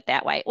we'll do it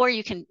that way, or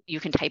you can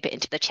type it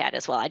into the chat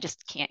as well. I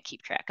just can't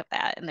keep track of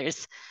that. And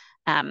there's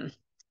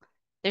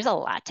a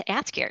lot to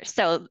ask here.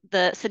 So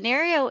the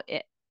scenario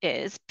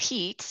is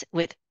Pete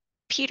with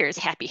Peter's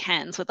Happy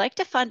Hens would like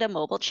to fund a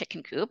mobile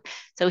chicken coop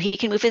so he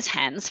can move his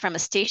hens from a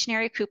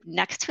stationary coop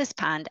next to his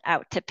pond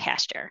out to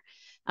pasture.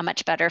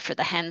 Much better for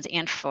the hens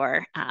and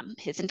for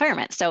his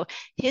environment. So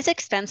his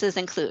expenses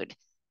include,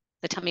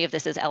 so tell me if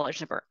this is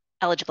eligible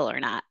or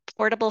not.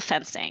 Portable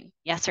fencing,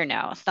 yes or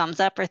no? Thumbs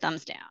up or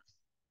thumbs down?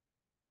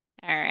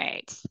 All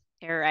right,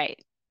 you're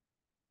right.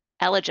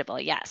 Eligible,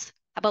 yes.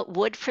 How about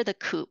wood for the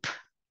coop?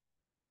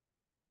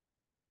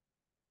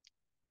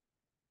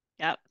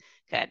 Yep,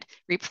 good.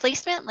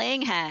 Replacement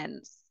laying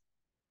hens.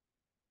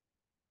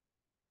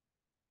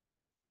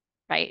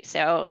 Right,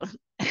 so,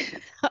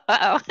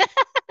 uh-oh,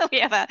 we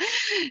have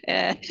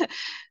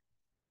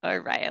all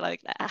right, I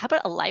like that. How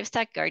about a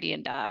livestock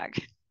guardian dog?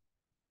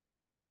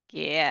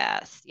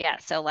 Yes, yeah.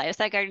 So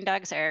livestock guardian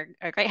dogs are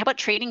great. How about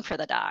training for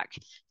the dog?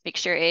 Make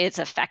sure it's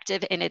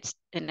effective in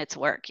its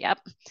work. Yep.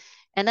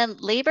 And then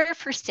labor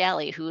for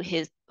Sally, who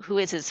is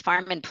his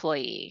farm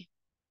employee.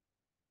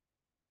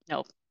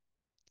 Nope.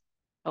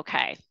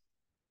 Okay.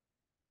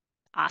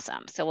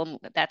 Awesome. So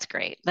that's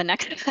great. The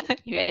next,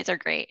 you guys are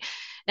great.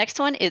 Next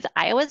one is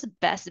Iowa's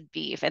Best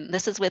Beef, and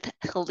this is with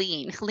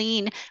Helene.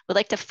 Helene would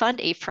like to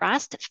fund a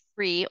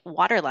frost-free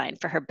water line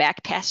for her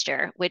back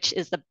pasture, which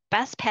is the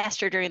best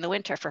pasture during the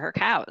winter for her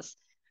cows.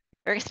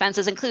 Her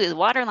expenses include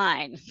water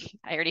line.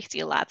 I already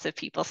see lots of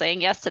people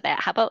saying yes to that.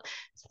 How about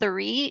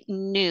 3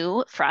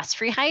 new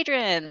frost-free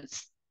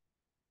hydrants?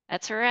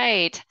 That's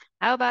right.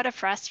 How about a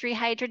frost-free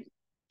hydrant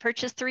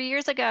purchased 3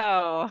 years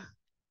ago?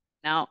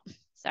 No,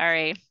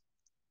 sorry.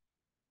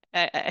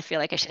 I feel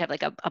like I should have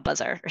like a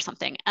buzzer or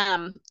something.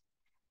 And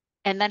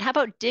then how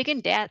about Dig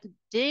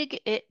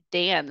It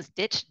Dan's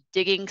ditch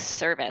digging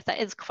service? That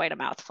is quite a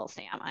mouthful,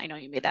 Sam. I know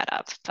you made that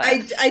up.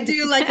 But I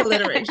do like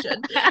alliteration,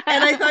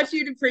 and I thought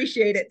you'd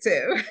appreciate it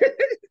too.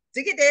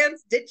 Dig It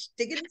Dan's ditch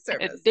digging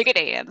service. Dig It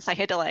Dan's. I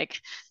had to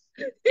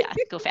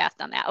go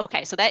fast on that.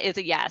 Okay, so that is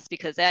a yes,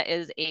 because that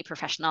is a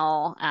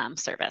professional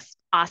service.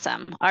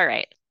 Awesome. All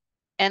right.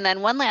 And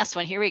then one last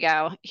one. Here we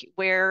go.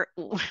 Where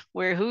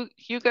who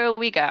you go,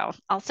 we go.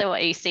 Also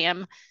a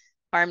Sam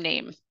farm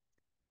name.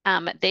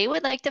 They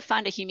would like to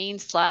fund a humane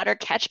slaughter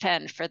catch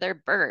pen for their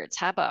birds.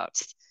 How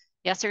about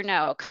yes or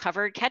no?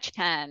 Covered catch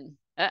pen.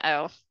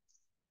 Uh-oh.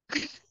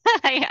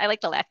 I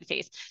like the laughy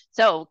face.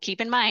 So keep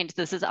in mind,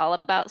 this is all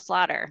about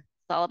slaughter.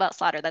 It's all about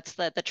slaughter. That's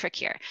the trick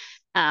here.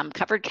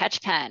 Covered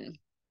catch pen.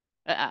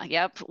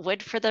 Yep.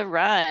 Wood for the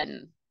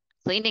run.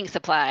 Cleaning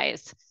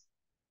supplies.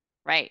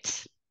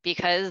 Right.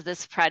 Because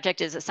this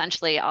project is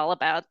essentially all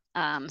about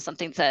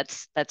something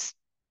that's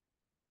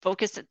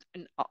focused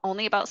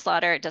only about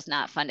slaughter. It does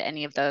not fund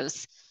any of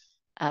those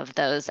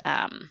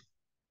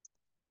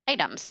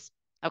items.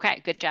 Okay,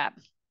 good job.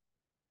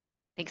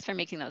 Thanks for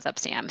making those up,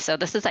 Sam. So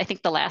this is, I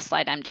think, the last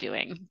slide I'm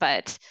doing,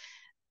 but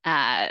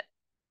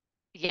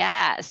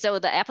yeah, so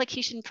the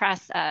application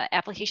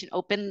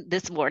opened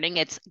this morning.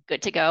 It's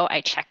good to go.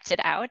 I checked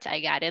it out.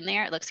 I got in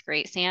there. It looks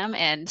great, Sam.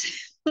 And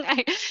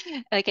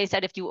like I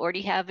said, if you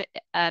already have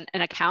an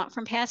account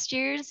from past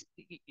years,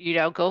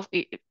 go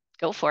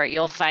for it.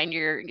 You'll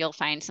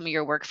find some of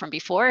your work from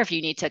before. If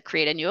you need to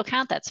create a new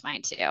account, that's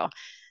fine too.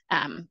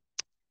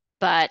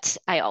 But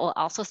I will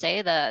also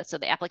say the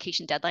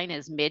application deadline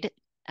is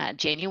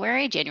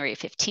January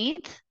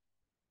 15th.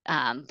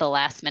 The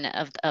last minute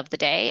of the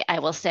day. I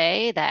will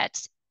say that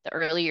the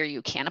earlier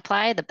you can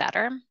apply, the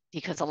better,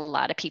 because a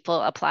lot of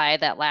people apply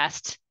that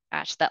last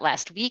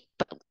week,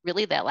 but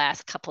really that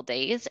last couple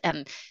days.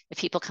 And if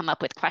people come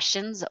up with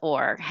questions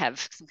or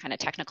have some kind of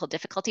technical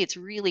difficulty, it's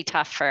really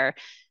tough for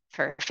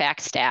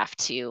FACT staff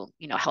to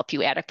help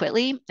you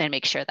adequately and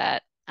make sure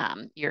that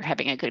you're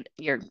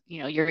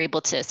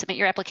able to submit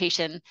your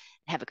application and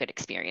have a good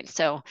experience.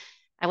 So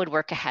I would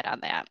work ahead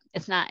on that.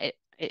 It's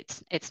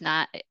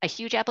not a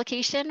huge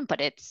application,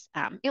 but it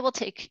will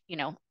take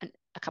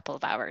a couple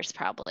of hours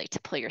probably to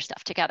pull your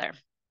stuff together.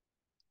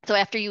 So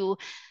after you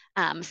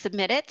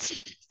submit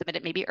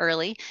it maybe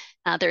early.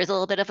 There is a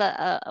little bit of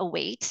a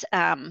wait,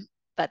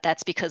 but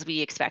that's because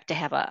we expect to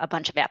have a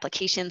bunch of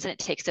applications, and it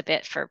takes a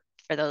bit for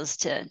those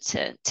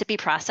to be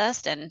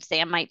processed. And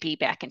Sam might be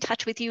back in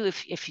touch with you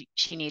if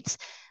she needs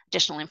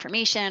additional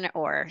information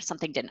or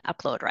something didn't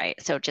upload right.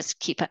 So just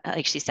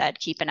like she said,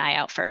 keep an eye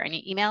out for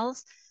any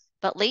emails.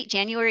 But late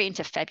January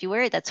into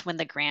February, that's when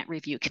the grant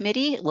review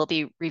committee will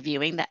be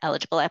reviewing the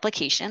eligible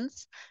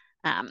applications.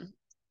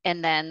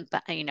 and then,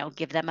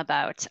 give them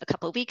about a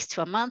couple of weeks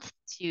to a month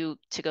to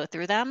go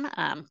through them,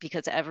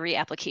 because every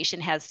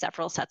application has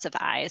several sets of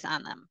eyes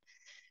on them.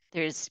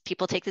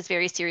 People take this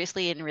very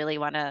seriously and really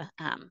want to,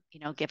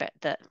 give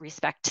it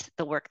respect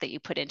the work that you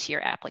put into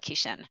your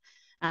application.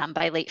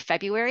 By late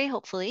February,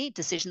 hopefully,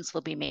 decisions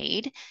will be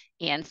made,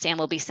 and Sam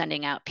will be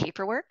sending out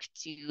paperwork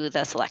to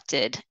the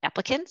selected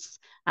applicants.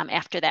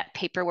 After that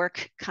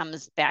paperwork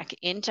comes back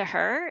into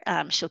her,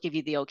 she'll give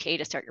you the okay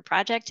to start your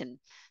project and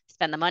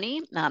spend the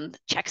money.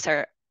 Checks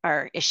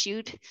are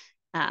issued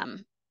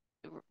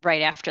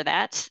right after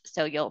that.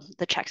 So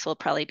the checks will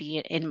probably be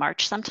in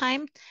March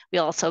sometime.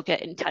 We'll also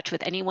get in touch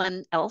with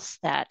anyone else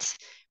that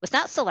was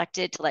not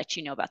selected to let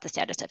you know about the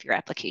status of your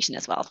application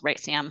as well. Right,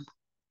 Sam?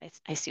 I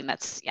assume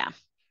that's, yeah.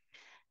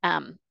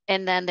 And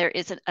then there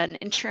is an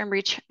interim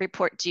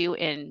report due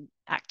in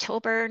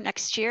October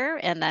next year,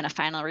 and then a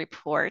final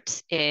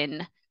report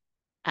in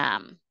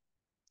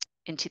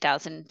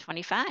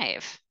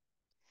 2025,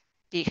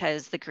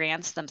 because the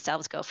grants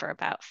themselves go for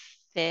about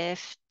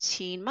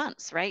 15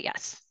 months, right?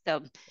 Yes. So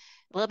a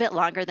little bit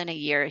longer than a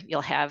year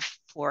you'll have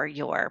for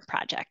your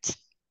project.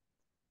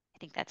 I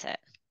think that's it.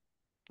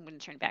 I'm going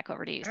to turn it back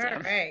over to you, Sam.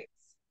 All right.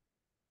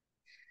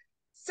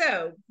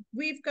 So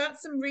we've got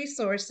some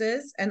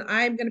resources, and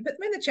I'm going to put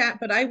them in the chat,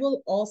 but I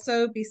will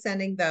also be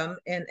sending them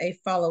in a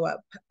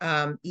follow-up,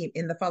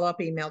 in the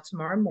follow-up email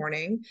tomorrow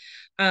morning.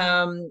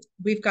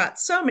 We've got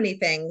so many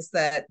things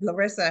that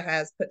Larissa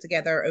has put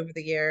together over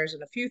the years,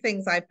 and a few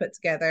things I put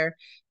together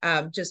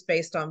just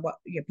based on what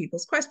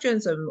people's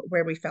questions and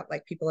where we felt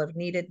like people have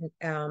needed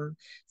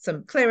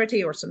some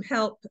clarity or some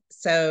help.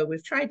 So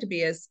we've tried to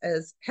be as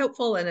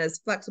helpful and as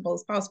flexible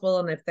as possible.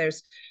 And if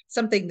there's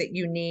something that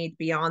you need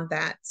beyond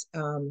that,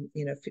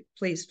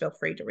 please feel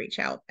free to reach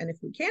out. And if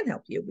we can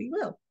help you, we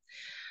will.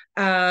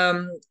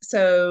 Oh,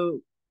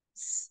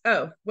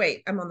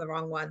 wait, I'm on the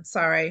wrong one.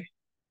 Sorry.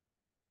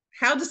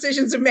 How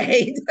decisions are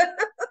made.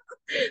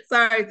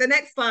 Sorry, the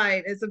next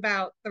slide is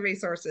about the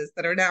resources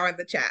that are now in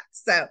the chat.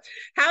 So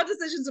how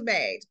decisions are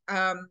made.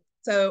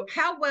 So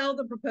how well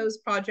the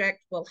proposed project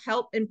will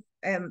help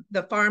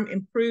the farm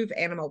improve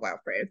animal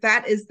welfare.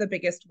 That is the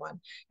biggest one.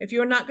 If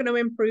you're not going to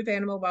improve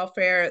animal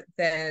welfare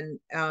then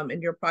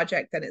in your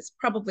project, then it's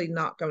probably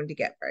not going to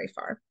get very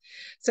far.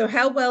 So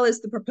how well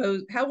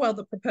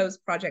the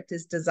proposed project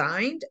is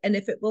designed, and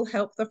if it will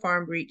help the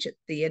farm reach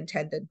the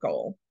intended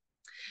goal.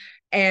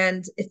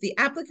 And if the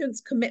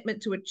applicant's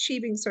commitment to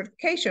achieving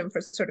certification for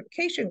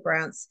certification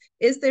grants,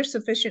 is there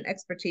sufficient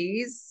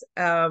expertise?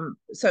 So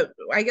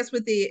I guess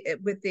with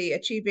the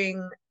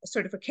achieving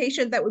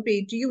certification, that would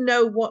be, do you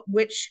know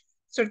which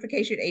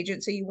certification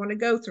agency you want to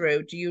go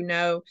through? Do you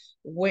know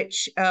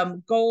which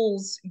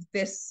goals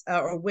this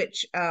or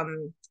which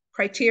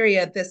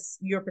criteria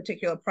your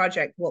particular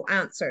project will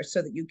answer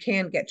so that you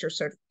can get your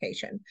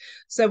certification?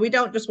 So we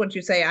don't just want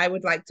you to say, I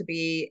would like to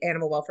be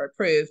animal welfare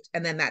approved,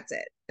 and then that's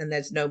it, and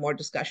there's no more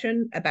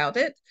discussion about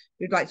it.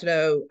 We'd like to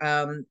know,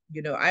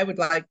 I would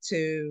like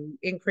to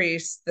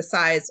increase the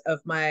size of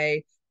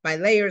my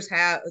layers,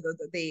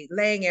 the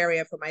laying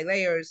area for my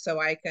layers, so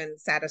I can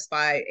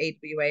satisfy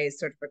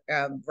AWA's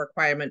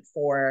requirement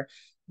for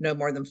no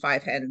more than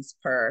 5 hens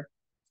per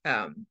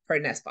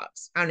nest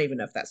box. I don't even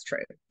know if that's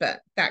true,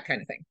 but that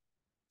kind of thing.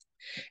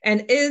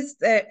 And is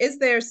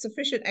there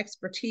sufficient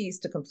expertise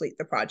to complete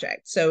the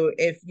project? So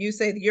if you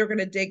say that you're going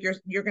to dig,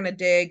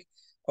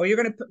 or you're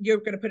going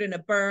to put in a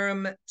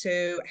berm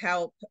to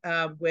help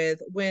with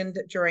wind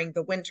during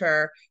the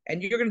winter,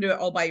 and you're going to do it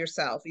all by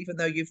yourself, even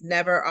though you've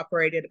never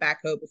operated a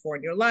backhoe before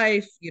in your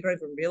life, you don't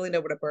even really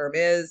know what a berm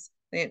is,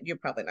 then you're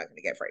probably not going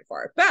to get very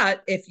far.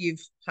 But if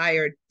you've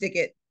hired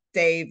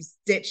Dave's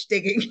ditch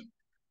digging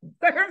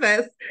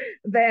service,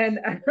 then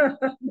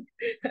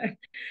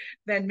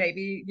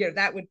maybe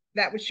that would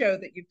show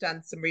that you've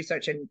done some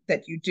research and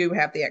that you do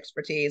have the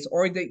expertise,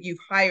 or that you've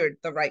hired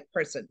the right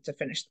person to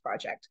finish the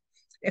project.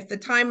 If the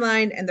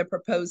timeline and the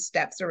proposed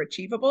steps are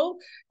achievable,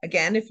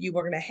 again, if you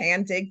were going to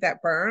hand dig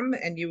that berm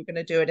and you were going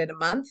to do it in a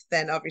month,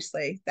 then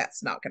obviously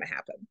that's not going to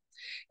happen.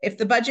 If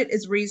the budget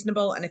is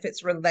reasonable and if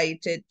it's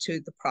related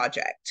to the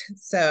project.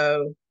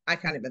 So I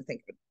can't even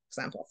think of an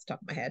example off the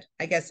top of my head.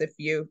 I guess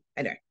you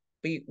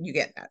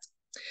get that.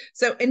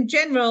 So in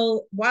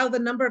general, while the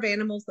number of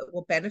animals that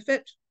will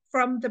benefit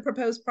from the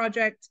proposed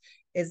project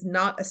is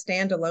not a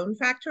standalone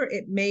factor,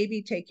 it may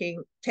be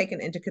taken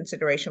into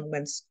consideration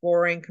when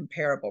scoring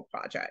comparable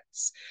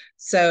projects.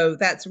 So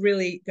that's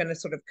really going to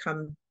sort of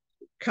come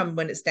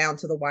when it's down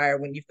to the wire,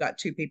 when you've got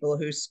 2 people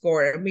who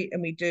score, and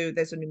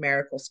there's a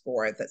numerical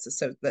score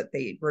that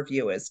the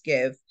reviewers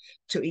give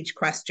to each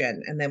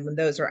question, and then when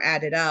those are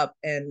added up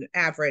and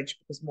average,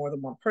 because more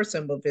than one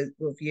person will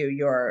view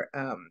your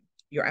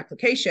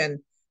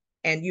application,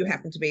 and you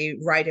happen to be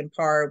right in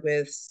par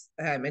with,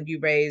 and you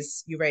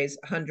raise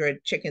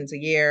 100 chickens a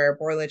year,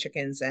 broiler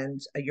chickens, and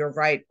you're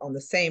right on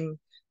the same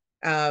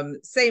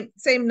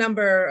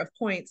number of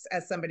points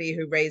as somebody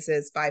who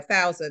raises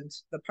 5,000,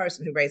 the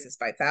person who raises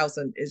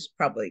 5,000 is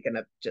probably going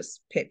to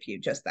just pip you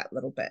just that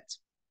little bit.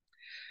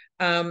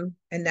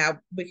 and now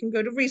we can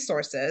go to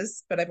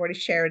resources, but I've already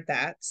shared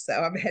that, so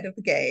I'm ahead of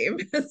the game.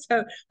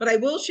 So, but I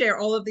will share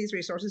all of these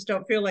resources.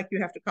 Don't feel like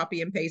you have to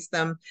copy and paste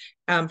them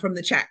from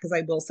the chat, because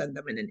I will send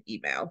them in an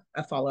email,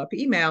 a follow-up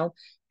email.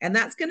 And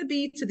that's going to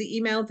be to the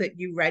email that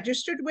you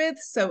registered with.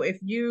 So if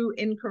you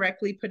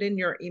incorrectly put in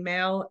your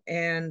email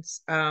and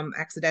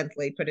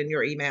accidentally put in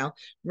your email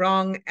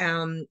wrong,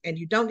 and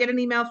you don't get an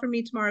email from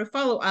me tomorrow,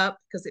 follow up,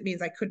 because it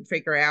means I couldn't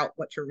figure out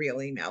what your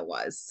real email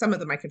was. Some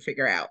of them I can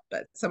figure out,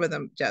 but some of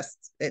them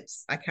just,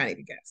 I can't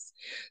even guess.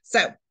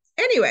 So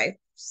anyway,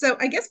 so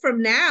I guess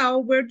from now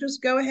we'll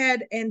just go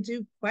ahead and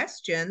do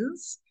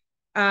questions.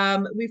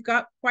 We've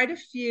got quite a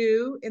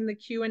few in the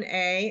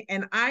Q&A,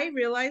 and I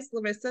realized,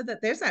 Larissa,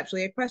 that there's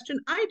actually a question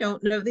I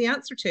don't know the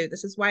answer to.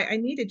 This is why I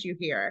needed you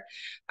here.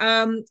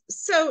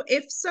 So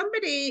if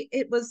somebody,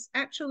 it was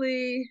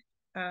actually,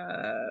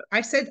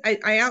 I said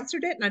I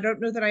answered it, and I don't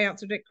know that I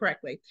answered it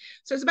correctly.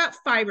 So it's about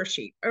fiber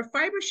sheep. Are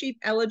fiber sheep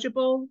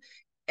eligible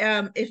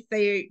if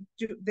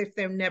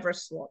they're never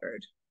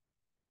slaughtered?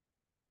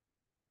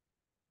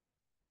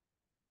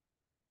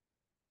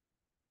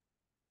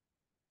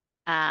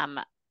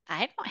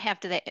 I don't have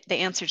the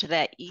answer to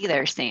that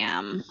either,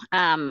 Sam.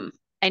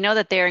 I know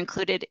that they're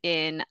included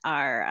in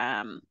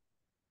our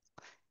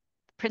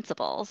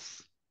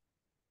principles.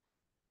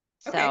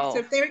 Okay, so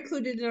if they're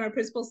included in our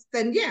principles,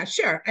 then yeah,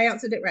 sure, I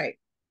answered it right.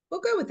 We'll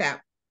go with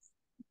that.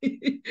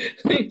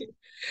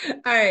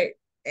 All right.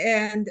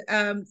 And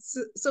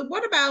so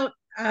what about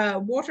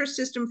water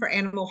system for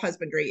animal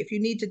husbandry if you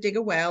need to dig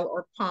a well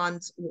or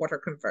pond water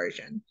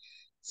conversion?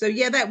 So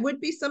yeah, that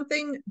would be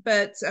something,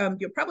 but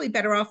you're probably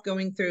better off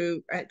going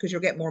through, because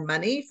you'll get more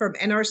money from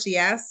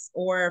NRCS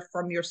or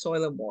from your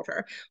soil and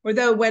water.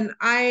 Although when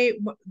I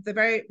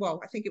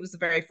think it was the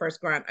very first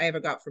grant I ever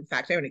got from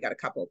FACT. I only got a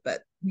couple,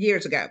 but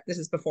years ago. This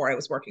is before I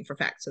was working for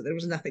FACT, so there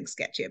was nothing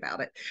sketchy about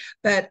it.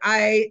 But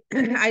I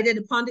did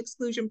a pond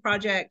exclusion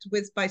project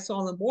by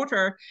soil and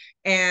water,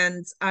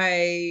 and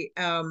I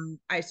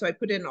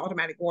put in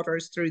automatic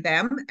waters through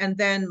them, and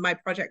then my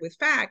project with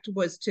FACT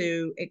was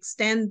to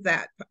extend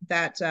that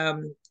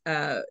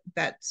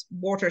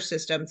water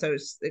system, so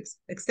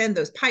extend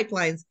those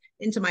pipelines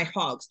into my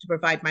hogs to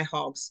provide my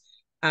hogs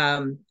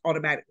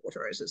automatic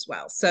waterers as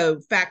well. So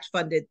FACT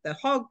funded the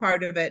hog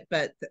part of it,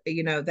 but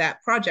that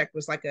project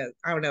was like a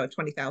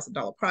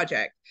 $20,000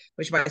 project,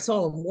 which my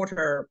soil and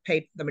water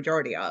paid the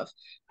majority of.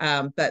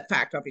 But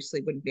FACT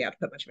obviously wouldn't be able to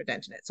put much of a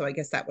dent in it. So I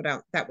guess that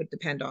would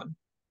depend on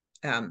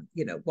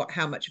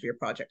how much of your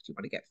project you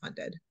want to get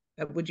funded.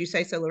 Would you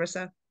say so,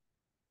 Larissa?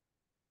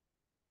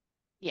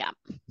 Yeah,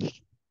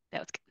 that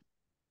was good.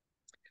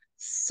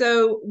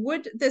 So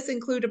would this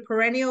include a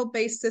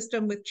perennial-based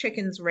system with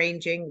chickens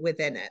ranging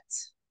within it?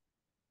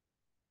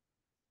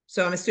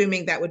 So I'm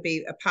assuming that would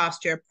be a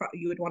pasture.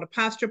 You would want a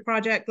pasture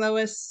project,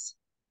 Lois?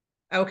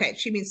 Okay,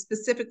 she means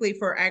specifically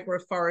for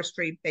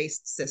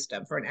agroforestry-based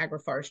system, for an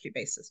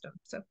agroforestry-based system.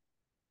 So,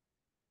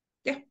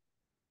 yeah,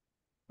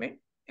 right.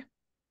 Yeah.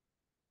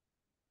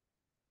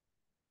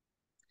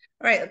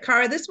 All right,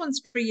 Kara, this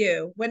one's for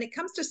you. When it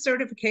comes to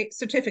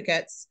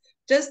certificates,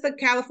 does the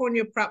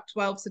California Prop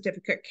 12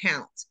 certificate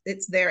count?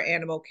 It's their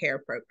animal care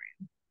program.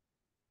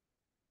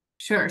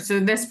 Sure. So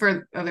this,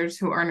 for others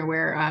who aren't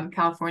aware,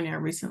 California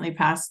recently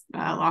passed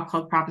a law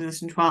called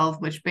Proposition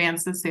 12, which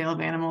bans the sale of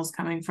animals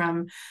coming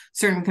from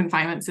certain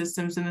confinement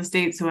systems in the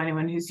state. So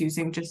anyone who's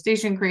using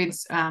gestation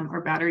crates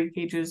or battery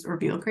cages or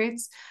veal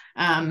crates.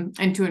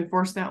 And to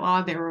enforce that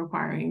law, they're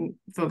requiring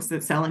folks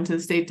that sell into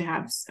the state to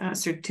have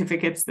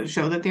certificates that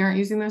show that they aren't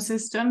using those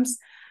systems.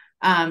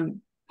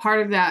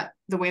 Part of that,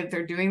 the way that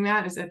they're doing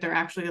that is that they're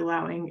actually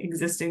allowing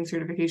existing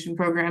certification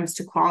programs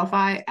to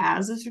qualify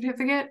as a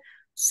certificate.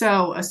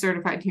 So a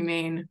certified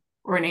humane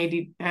or an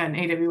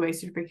AWA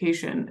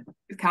certification,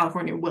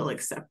 California will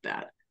accept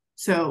that.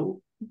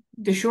 So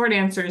the short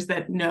answer is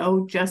that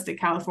no, just a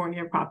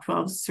California Prop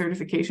 12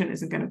 certification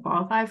isn't going to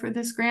qualify for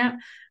this grant,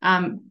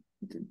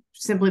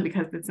 simply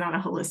because it's not a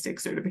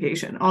holistic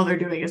certification. All they're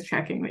doing is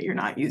checking that you're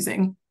not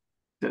using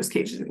those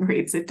cages and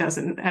crates. It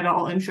doesn't at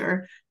all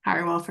ensure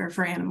higher welfare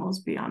for animals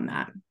beyond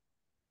that.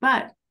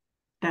 But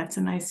that's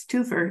a nice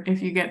twofer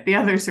if you get the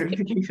other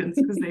certifications,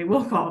 because they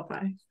will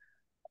qualify.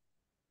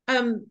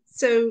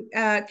 So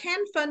can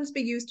funds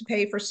be used to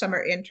pay for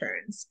summer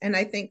interns? And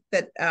I think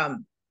that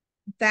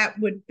that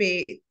would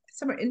be,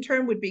 summer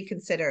intern would be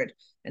considered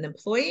an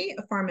employee,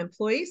 a farm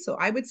employee. So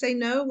I would say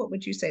no. What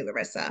would you say,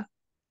 Larissa?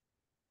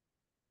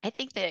 I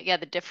think that, yeah,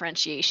 the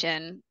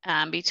differentiation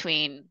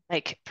between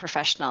like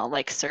professional,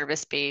 like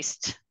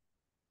service-based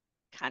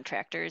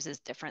contractors is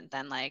different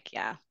than like,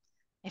 yeah,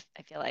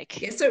 I feel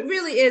like. Yeah, so it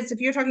really is, if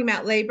you're talking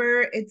about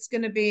labor, it's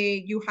going to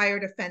be you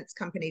hired a fence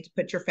company to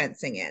put your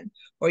fencing in,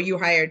 or you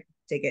hired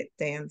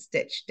Dan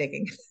Stitch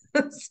digging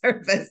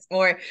service,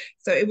 or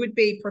so it would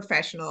be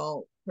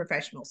professional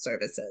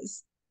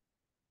services.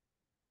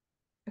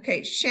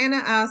 Okay, Shanna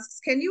asks,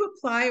 can you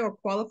apply or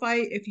qualify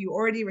if you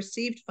already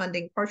received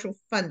partial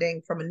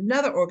funding from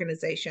another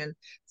organization,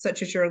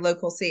 such as your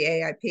local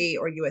CAIP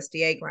or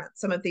USDA grant?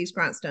 Some of these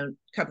grants don't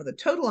cover the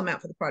total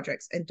amount for the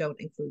projects and don't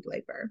include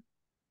labor.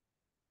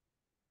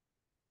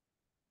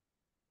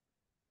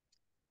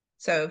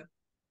 So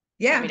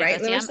yeah,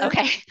 right, Larissa?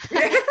 Okay.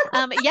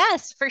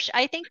 Yes, for sure.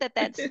 I think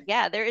that's,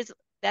 yeah,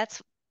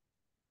 that's,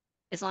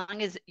 as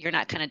long as you're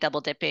not kind of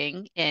double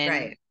dipping in,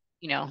 right.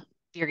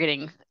 You're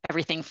getting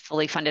everything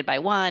fully funded by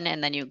one,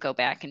 and then you go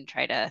back and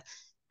try to,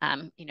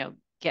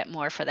 get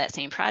more for that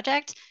same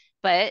project.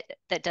 But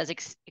that does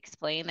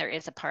explain, there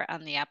is a part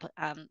on the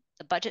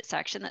budget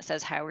section that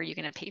says, how are you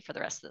going to pay for the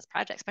rest of this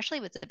project, especially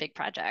with a big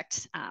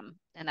project?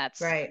 And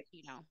that's, right.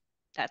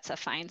 That's a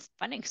fine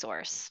funding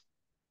source.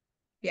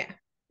 Yeah.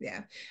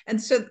 Yeah.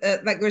 And so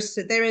like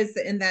there is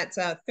in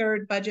that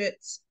third budget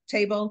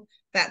table,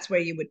 that's where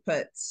you would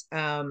put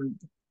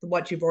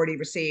what you've already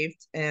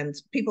received. And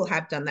people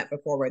have done that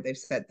before where they've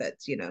said that,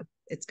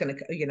 it's going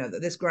to, that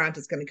this grant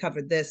is going to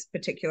cover this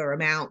particular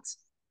amount.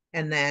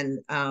 And then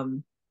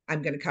I'm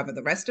going to cover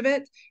the rest of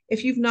it.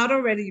 If you've not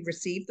already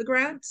received the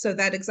grant, so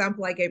that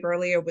example I gave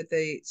earlier with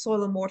the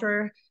soil and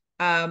water,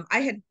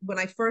 when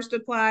I first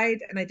applied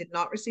and I did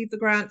not receive the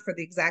grant for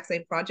the exact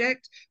same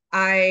project,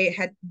 I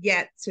had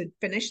yet to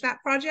finish that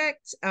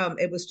project.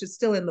 It was just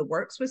still in the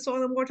works with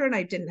soil and water, and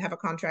I didn't have a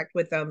contract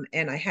with them,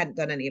 and I hadn't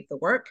done any of the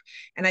work,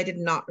 and I did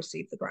not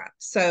receive the grant.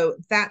 So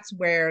that's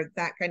where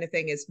that kind of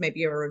thing is.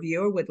 Maybe a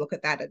reviewer would look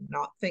at that and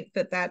not think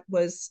that that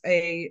was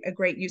a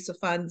great use of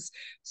funds.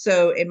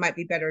 So it might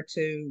be better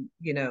to,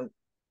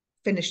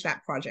 finish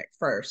that project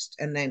first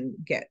and then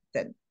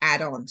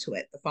add on to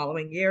it the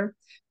following year.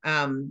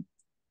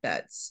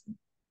 That's,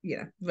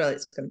 really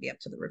it's going to be up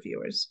to the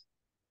reviewers.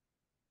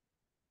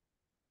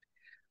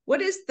 What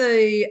is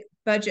the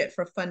budget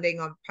for funding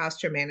on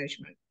pasture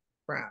management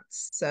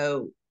grants?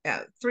 So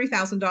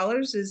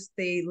 $3,000 is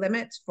the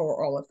limit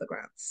for all of the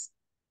grants.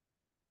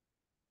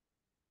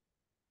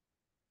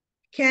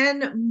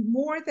 Can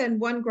more than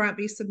one grant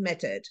be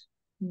submitted?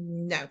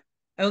 No,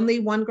 only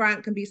one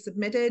grant can be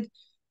submitted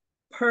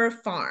per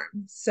farm.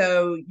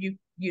 So you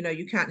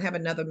can't have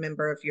another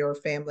member of your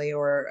family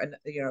or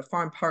a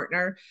farm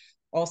partner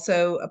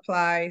also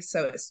apply.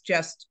 So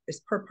it's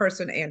per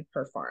person and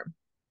per farm.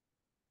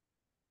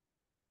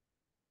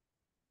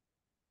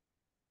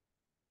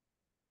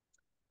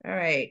 All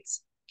right.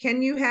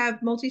 Can you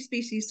have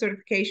multi-species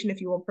certification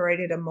if you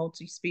operated a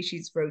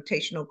multi-species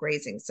rotational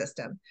grazing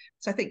system?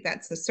 So I think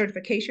that's the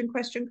certification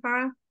question,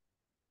 Kara.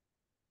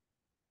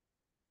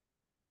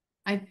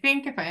 I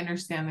think if I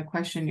understand the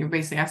question, you're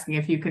basically asking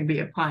if you can be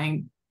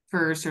applying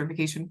for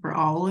certification for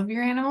all of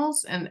your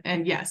animals,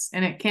 and yes,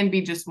 and it can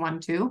be just one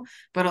too,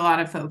 but a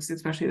lot of folks,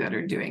 especially that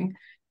are doing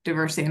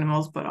diverse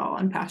animals but all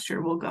on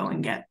pasture, will go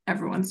and get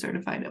everyone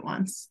certified at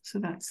once. So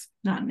that's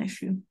not an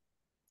issue.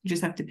 You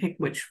just have to pick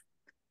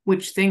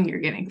which thing you're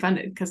getting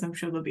funded, because I'm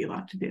sure there'll be a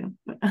lot to do.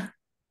 But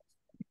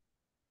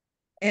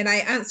and I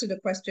answered a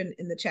question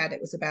in the chat.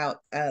 It was about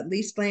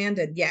leased land,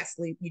 and yes,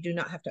 you do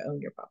not have to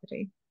own your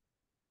property.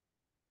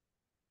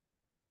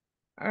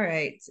 All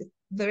right,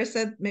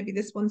 Larissa, maybe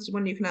this one's the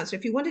one you can answer.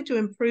 If you wanted to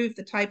improve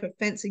the type of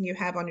fencing you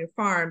have on your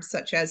farm,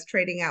 such as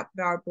trading out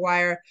barbed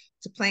wire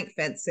to plank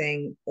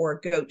fencing or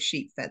goat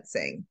sheep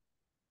fencing,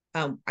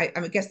 I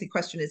guess the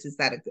question is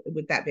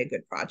would that be a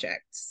good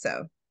project?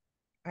 So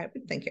I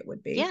would think it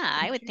would be. Yeah,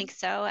 I would think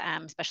so.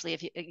 Especially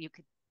if you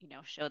could,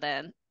 show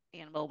the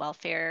animal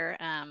welfare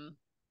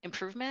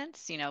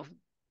improvements,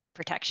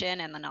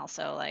 protection, and then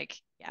also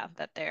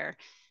that they're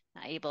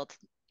able to,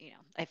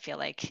 I feel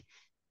like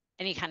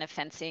any kind of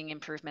fencing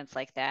improvements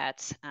like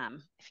that,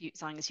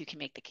 as long as you can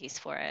make the case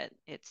for it,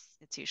 it's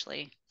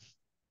usually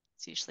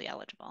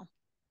eligible.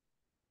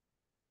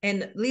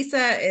 And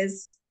Lisa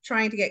is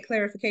trying to get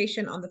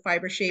clarification on the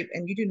fiber sheep,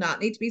 and you do not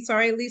need to be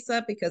sorry,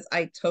 Lisa, because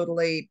I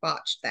totally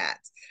botched that.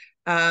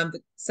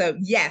 So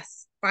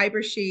yes,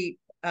 fiber sheep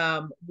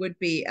would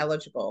be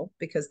eligible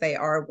because they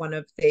are one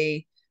of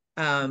the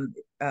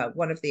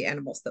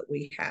animals that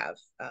we have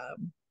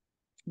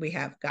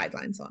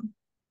guidelines on.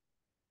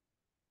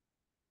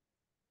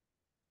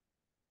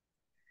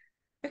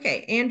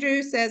 Okay,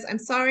 Andrew says, I'm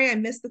sorry I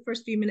missed the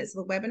first few minutes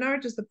of the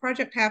webinar. Does the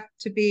project have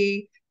to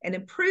be an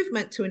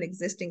improvement to an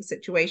existing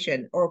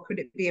situation, or could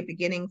it be a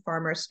beginning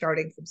farmer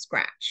starting from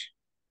scratch?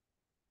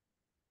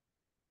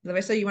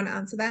 Larissa, you want to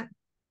answer that?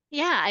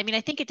 Yeah, I mean,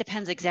 I think it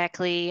depends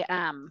exactly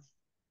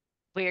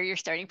where you're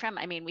starting from.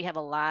 I mean, we have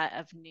a lot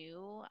of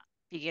new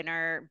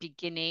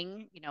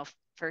beginning,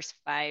 first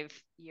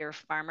 5-year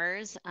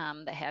farmers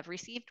that have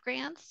received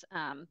grants.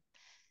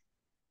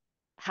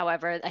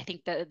 However, I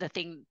think the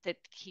thing that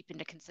keep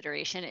into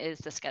consideration is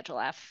the Schedule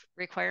F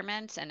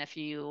requirement. And if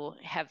you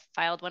have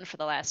filed one for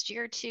the last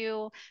year or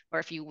two, or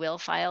if you will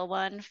file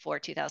one for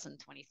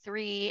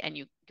 2023, and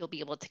you'll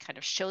be able to kind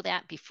of show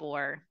that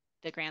before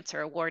the grants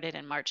are awarded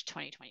in March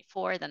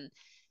 2024, then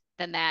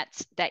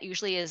that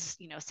usually is,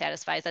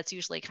 satisfies. That's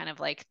usually kind of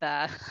like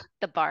the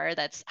bar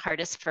that's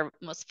hardest for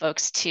most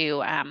folks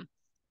to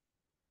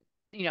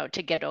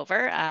to get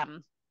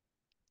over.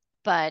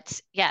 But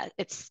yeah,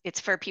 it's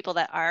for people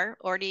that are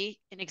already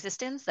in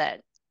existence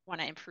that want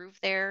to improve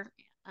their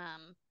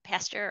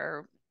pasture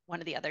or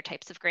one of the other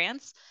types of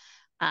grants,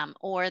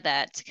 or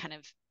that kind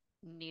of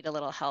need a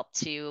little help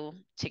to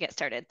get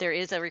started. There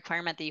is a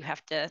requirement that you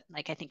have to,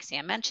 like I think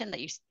Sam mentioned, that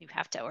you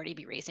have to already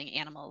be raising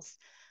animals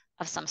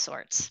of some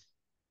sorts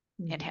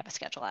and have a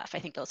Schedule F. I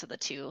think those are the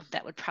two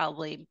that would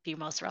probably be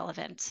most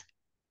relevant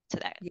to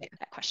that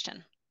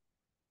question.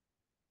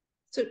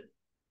 So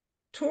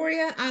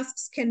Toria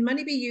asks, can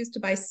money be used to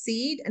buy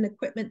seed and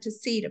equipment to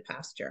seed a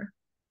pasture?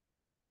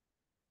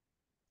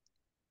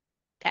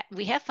 That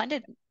we have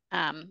funded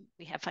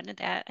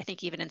that. I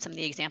think even in some of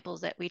the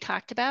examples that we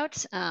talked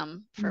about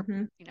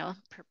for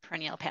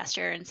perennial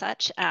pasture and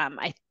such.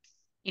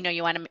 You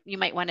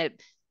might want to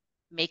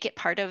make it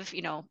part of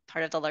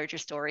the larger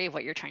story of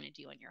what you're trying to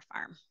do on your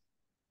farm.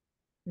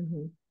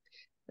 And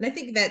I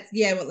think that's,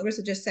 what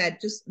Larissa just said,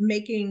 just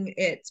making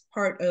it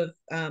part of,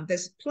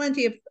 there's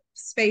plenty of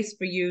space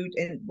for you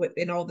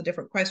in all the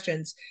different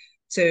questions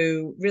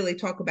to really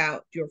talk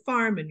about your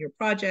farm and your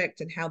project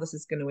and how this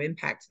is going to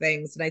impact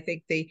things. And I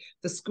think the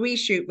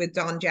squeeze shoot with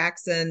Don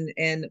Jackson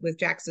and with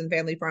Jackson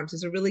Family Farms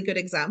is a really good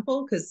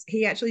example, because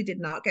he actually did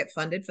not get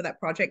funded for that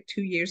project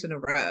 2 years in a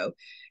row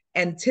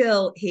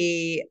until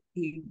he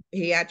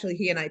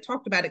and I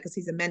talked about it, because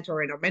he's a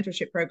mentor in our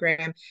mentorship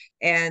program.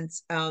 And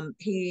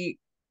he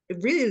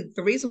really,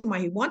 the reason why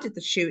he wanted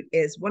the shoot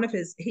is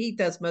he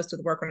does most of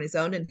the work on his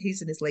own, and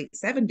he's in his late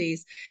 70s,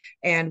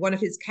 and one of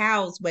his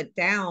cows went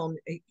down.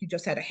 He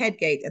just had a head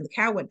gate, and the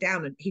cow went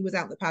down, and he was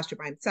out in the pasture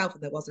by himself,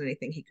 and there wasn't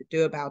anything he could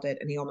do about it,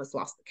 and he almost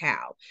lost the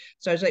cow.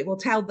 So I was like, well,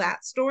 tell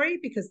that story,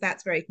 because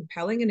that's very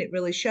compelling, and it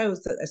really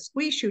shows that a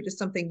squeeze shoot is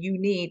something you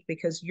need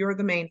because you're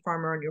the main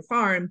farmer on your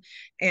farm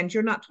and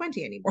you're not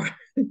 20 anymore.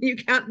 You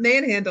can't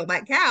manhandle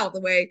that cow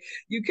the way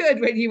you could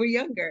when you were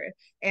younger.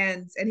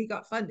 And he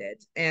got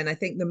funded. And I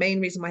think the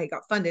main reason why he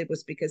got funded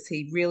was because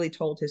he really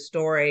told his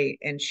story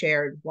and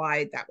shared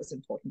why that was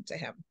important to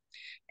him.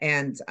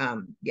 And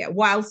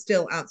while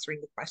still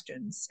answering the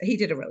questions, he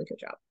did a really good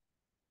job.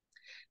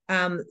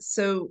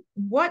 So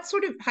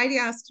Heidi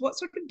asks, what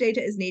sort of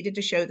data is needed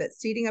to show that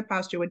seeding a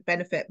pasture would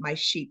benefit my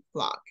sheep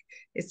flock?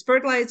 Is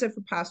fertilizer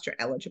for pasture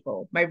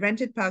eligible? My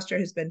rented pasture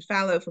has been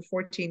fallow for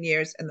 14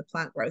 years and the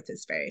plant growth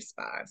is very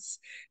sparse.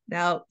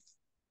 Now,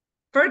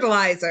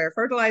 fertilizer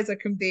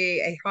can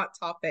be a hot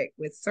topic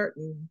with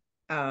certain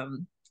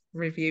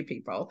review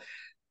people.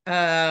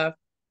 You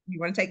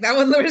want to take that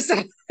one,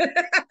 Larissa?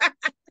 I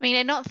mean,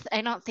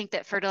 I don't think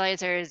that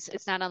fertilizer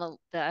it's not on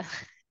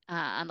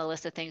the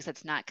list of things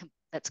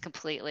that's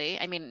completely.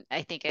 I mean,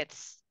 I think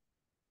it's,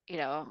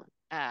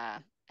 I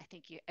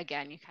think you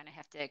kind of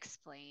have to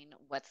explain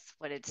what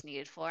it's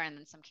needed for. And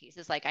in some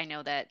cases, like I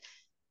know that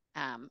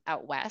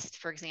out west,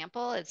 for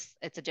example, it's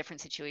a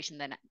different situation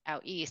than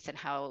out east and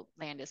how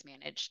land is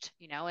managed,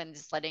 and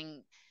just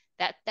letting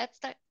that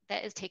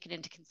is taken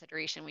into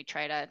consideration. We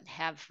try to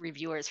have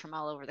reviewers from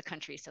all over the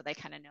country so they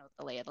kind of know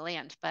the lay of the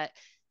land. But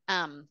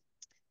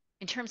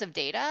in terms of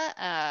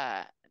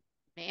data,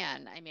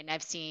 man, I mean,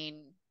 I've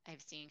seen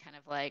kind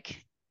of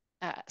like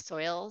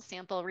soil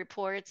sample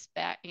reports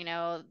back,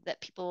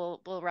 that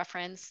people will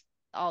reference,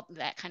 all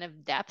that kind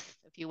of depth,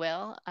 if you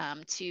will,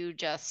 to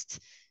just,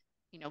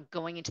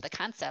 going into the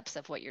concepts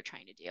of what you're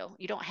trying to do.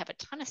 You don't have a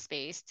ton of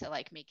space to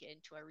like make it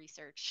into a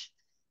research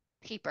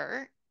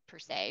paper per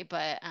se,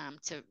 but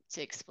to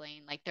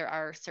explain, like, there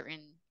are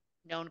certain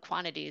known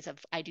quantities of,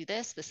 I do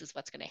this is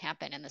what's going to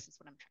happen, and this is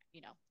what I'm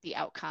trying, the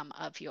outcome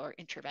of your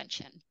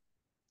intervention.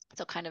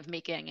 So kind of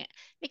making it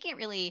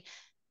really,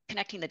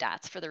 connecting the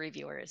dots for the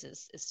reviewers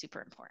is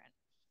super important.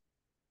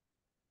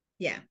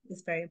 Yeah,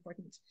 it's very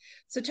important.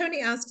 So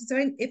Tony asks,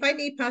 if I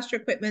need a pasture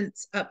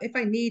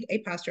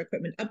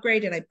equipment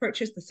upgrade and I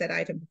purchased the said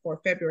item before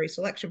February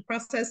selection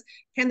process,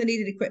 can the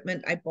needed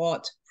equipment I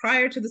bought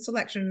prior to the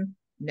selection?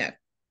 No.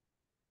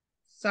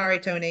 Sorry,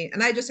 Tony.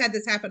 And I just had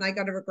this happen. I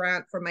got a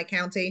grant from my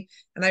county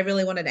and I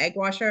really wanted an egg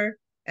washer,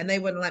 and they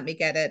wouldn't let me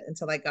get it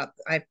until I got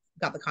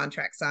the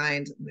contract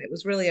signed. It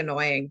was really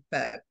annoying,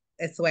 but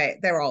it's the way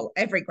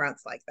every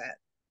grant's like that.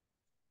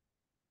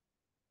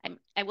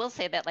 I will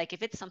say that, like,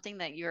 if it's something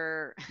that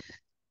you're, I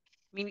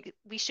mean,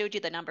 we showed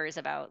you the numbers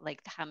about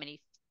like how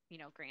many,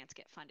 grants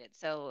get funded.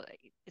 So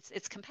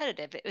it's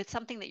competitive. If it's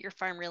something that your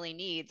farm really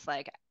needs,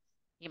 like,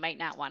 you might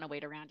not want to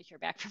wait around to hear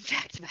back from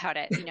FACT about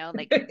it.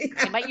 Like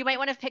you might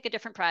want to pick a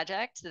different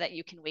project so that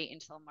you can wait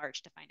until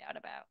March to find out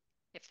about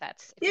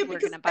if we're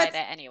going to buy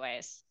that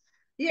anyways.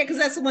 Yeah, because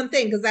that's the one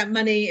thing, because that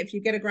money, if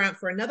you get a grant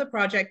for another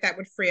project, that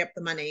would free up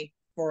the money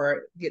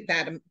for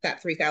that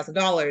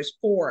 $3,000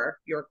 for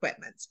your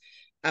equipment.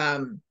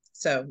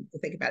 So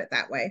think about it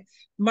that way.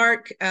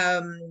 Mark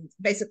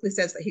basically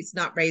says that he's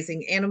not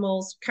raising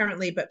animals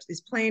currently, but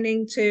is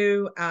planning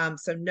to.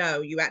 So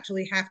no, you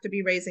actually have to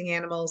be raising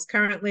animals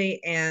currently,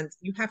 and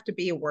you have to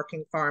be a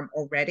working farm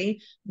already.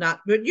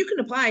 But you can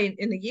apply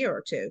in a year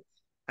or two.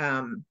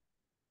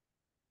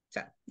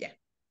 So yeah,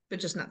 but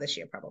just not this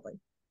year probably.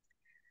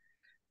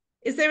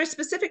 Is there a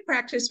specific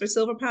practice for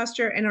silver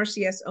pasture?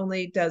 NRCS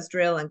only does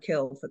drill and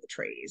kill for the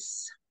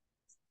trees.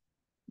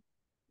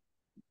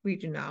 We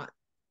do not.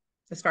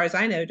 As far as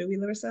I know, do we,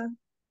 Larissa?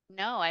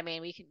 No, I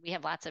mean, we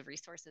have lots of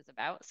resources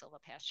about silver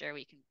pasture.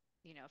 We can,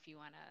 if you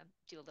want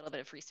to do a little bit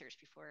of research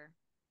before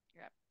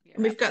your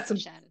We've got some,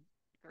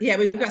 yeah,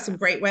 we've got some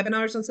great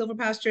webinars on silver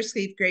pasture.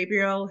 Steve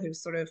Gabriel,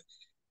 who's sort of,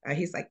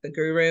 he's like the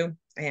guru,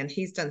 and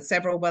he's done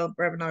several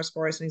webinars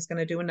for us, and he's going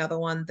to do another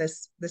one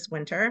this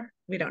winter.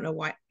 We don't know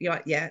why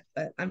yet,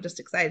 but I'm just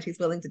excited he's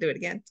willing to do it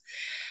again.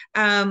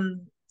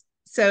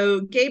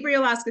 So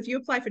Gabriel asked, if you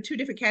apply for 2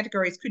 different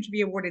categories, could you be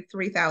awarded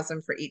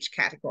 $3,000 for each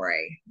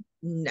category?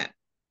 No,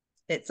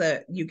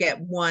 you get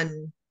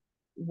one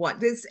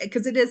this,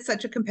 because it is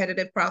such a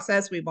competitive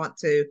process. We want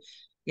to,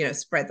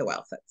 spread the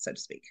wealth, so to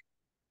speak.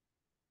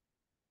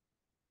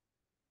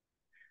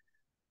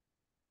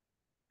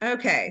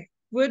 Okay.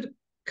 Would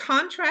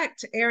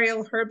contract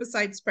aerial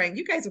herbicide spraying,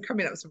 you guys are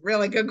coming up with some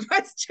really good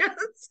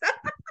questions.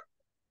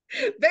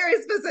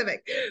 Very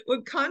specific.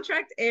 Would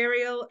contract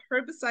aerial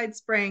herbicide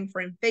spraying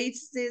for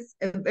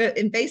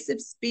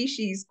invasive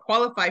species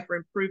qualify for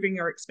improving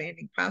or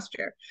expanding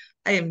pasture?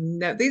 I am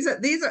no. These are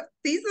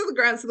the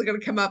grants that are going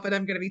to come up, and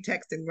I'm going to be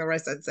texting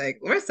Larissa and saying,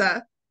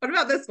 Larissa, what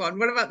about this one?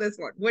 What about this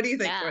one? What do you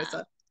think,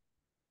 Larissa?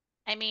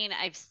 I mean,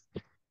 I've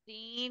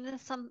seen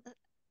some.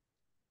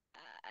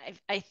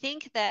 I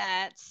think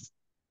that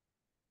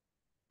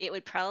it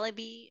would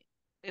probably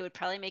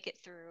make it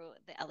through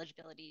the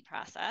eligibility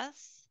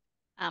process.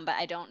 But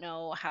I don't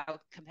know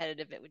how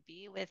competitive it would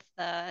be with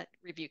the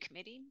review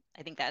committee.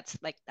 I think that's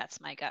my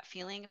gut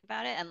feeling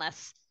about it,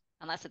 unless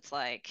it's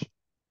like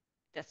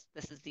this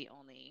is the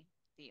only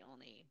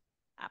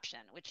option,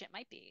 which it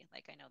might be.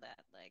 Like, I know that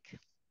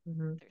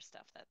there's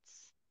stuff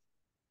that's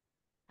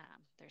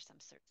there's some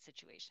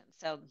situations.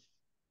 So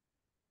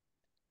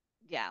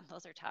yeah,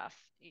 those are tough.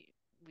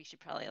 We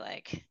should probably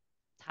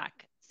talk,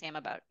 Sam,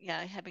 about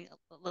having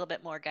a little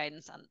bit more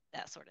guidance on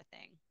that sort of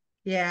thing.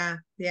 Yeah.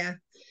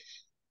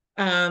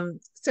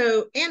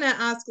 So Anna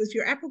asks, if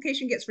your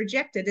application gets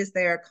rejected, is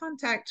there a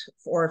contact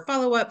for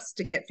follow-ups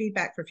to get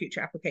feedback for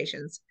future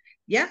applications?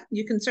 Yeah,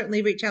 you can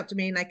certainly reach out to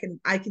me, and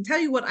I can tell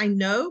you what I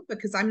know,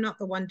 because I'm not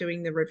the one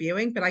doing the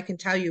reviewing, but I can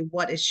tell you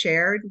what is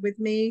shared with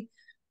me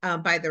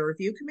by the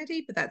review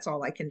committee. But that's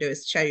all I can do,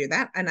 is show you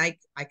that, and I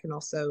can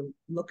also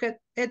look at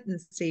it and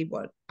see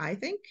what I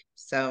think.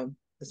 So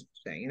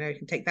you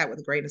can take that with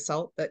a grain of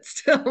salt, but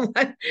still.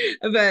 But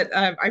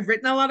I've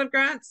written a lot of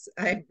grants.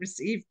 I've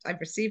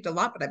received a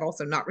lot, but I've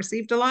also not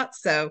received a lot.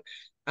 So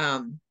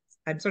I'm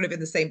sort of in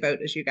the same boat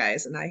as you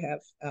guys, and I have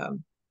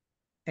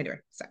anyway.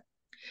 So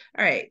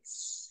all right,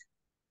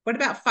 what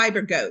about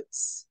fiber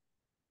goats?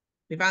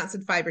 We've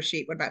answered fiber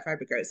sheep. What about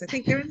fiber goats? I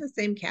think they're in the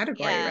same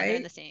category, right? They're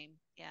in the same.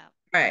 Yeah.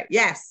 All right.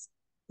 Yes,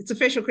 it's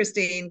official,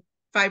 Christine.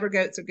 Fiber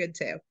goats are good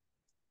too.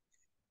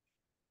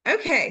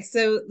 Okay,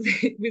 so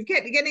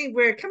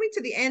we're coming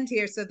to the end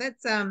here. So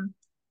let's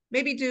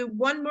maybe do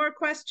one more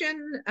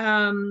question.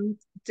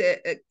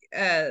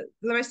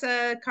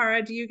 Larissa,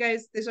 Kara,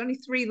 there's only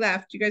 3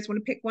 left. Do you guys want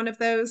to pick one of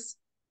those?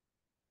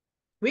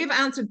 We have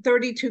answered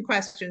 32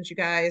 questions, you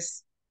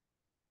guys.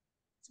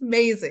 It's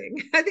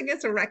amazing. I think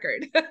it's a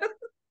record. I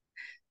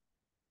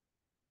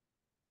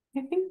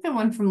think the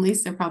one from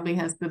Lisa probably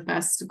has the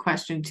best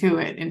question to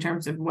it in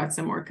terms of what's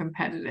a more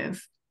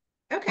competitive.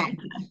 Okay,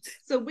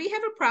 so we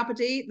have a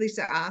property,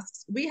 Lisa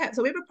asks, we have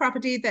a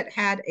property that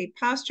had a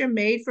pasture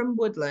made from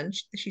woodland.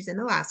 She's in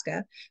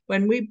Alaska.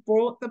 When we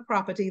bought the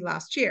property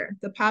last year,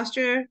 the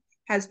pasture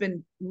has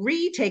been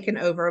retaken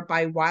over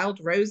by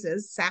wild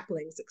roses,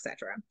 saplings,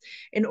 etc.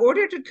 In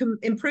order to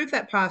improve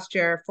that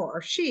pasture for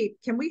our sheep,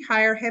 can we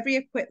hire heavy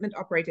equipment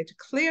operated to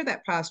clear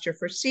that pasture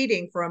for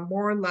seeding for a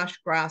more lush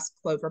grass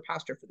clover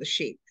pasture for the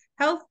sheep?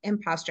 Health and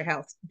pasture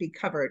health be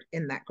covered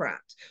in that grant?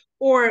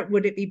 Or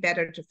would it be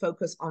better to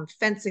focus on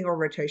fencing or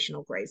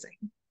rotational grazing?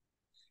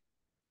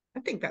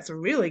 I think that's a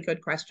really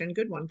good question.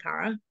 Good one,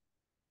 Kara.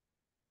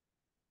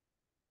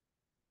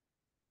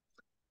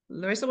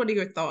 Larissa, what are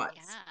your thoughts?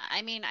 Yeah,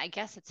 I mean, I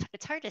guess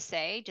it's hard to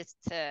say, just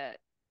to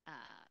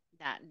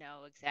not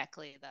know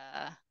exactly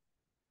the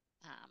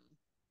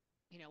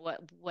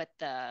what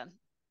the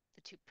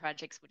 2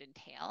 projects would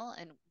entail,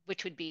 and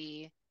which one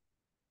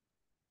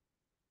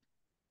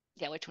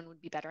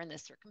would be better in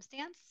this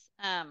circumstance.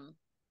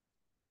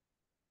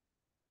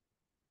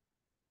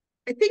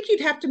 I think you'd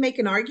have to make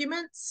an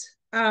argument,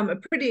 a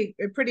pretty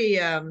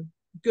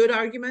good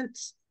argument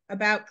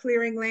about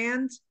clearing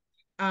land,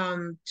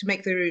 to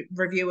make the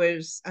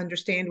reviewers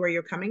understand where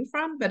you're coming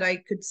from. But I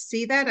could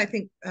see that. I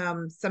think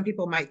some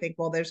people might think,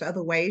 well, there's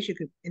other ways. You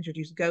could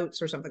introduce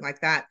goats or something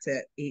like that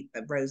to eat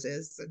the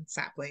roses and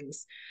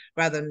saplings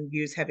rather than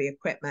use heavy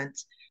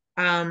equipment.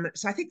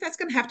 So I think that's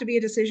going to have to be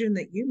a decision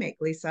that you make,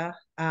 Lisa.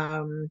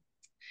 And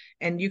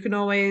you can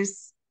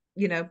always,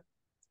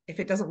 if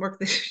it doesn't work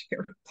this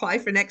year, apply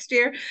for next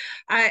year.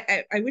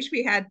 I wish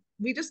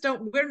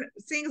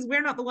seeing as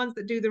we're not the ones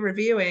that do the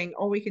reviewing,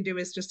 all we can do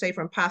is just say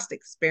from past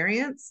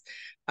experience.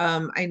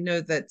 I know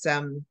that,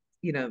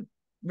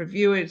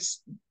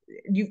 reviewers,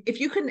 if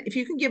you can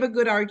give a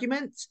good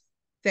argument,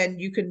 then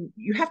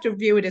you have to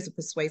view it as a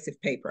persuasive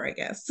paper, I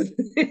guess.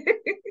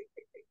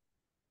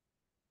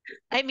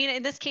 I mean,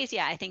 in this case,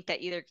 yeah, I think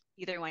that either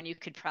one you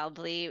could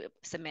probably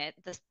submit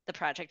the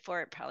project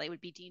for. It probably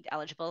would be deemed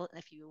eligible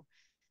if you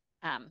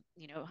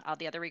all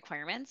the other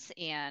requirements,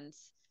 and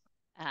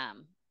I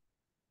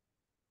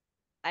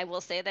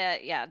will say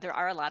that, yeah, there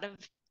are a lot of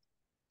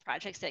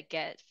projects that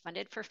get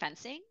funded for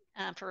fencing,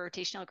 for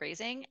rotational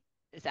grazing.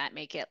 Does that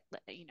make it,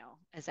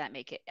 does that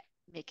make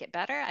it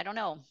better? I don't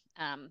know.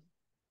 I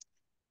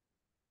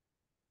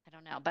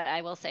don't know, but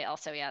I will say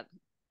also, yeah,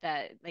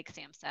 that like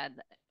Sam said,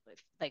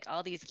 like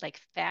all these like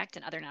FACT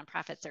and other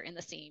nonprofits are in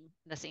the same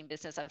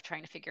business of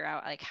trying to figure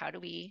out like how do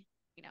we,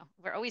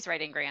 we're always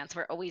writing grants,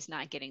 we're always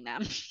not getting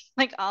them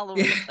like all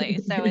over the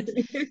place. So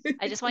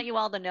I just want you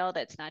all to know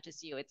that it's not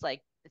just you. It's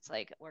like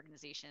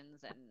organizations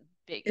and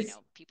big,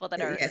 people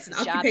that are it's an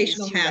whose job is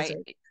occupational to hazard.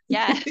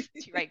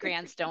 to write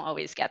grants don't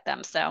always get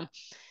them. So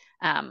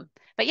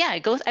but yeah,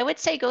 I would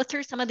say go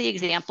through some of the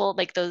example,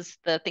 like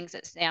the things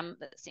that Sam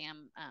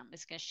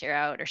is going to share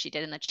out, or she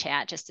did in the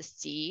chat, just to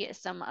see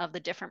some of the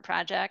different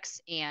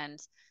projects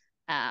and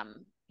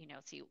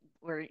see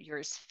where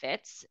yours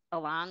fits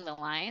along the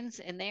lines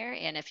in there.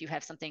 And if you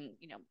have something,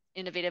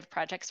 innovative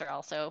projects are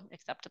also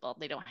acceptable.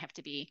 They don't have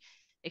to be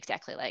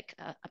exactly like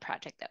a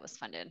project that was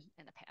funded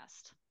in the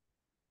past.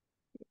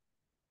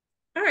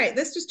 All right,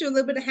 let's just do a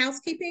little bit of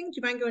housekeeping. Do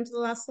you mind going to the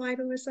last slide,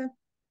 Larissa?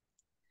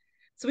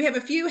 So we have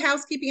a few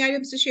housekeeping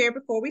items to share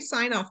before we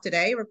sign off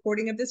today. A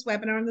recording of this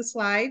webinar and the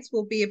slides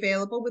will be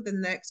available within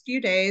the next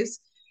few days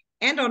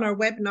and on our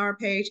webinar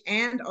page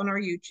and on our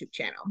YouTube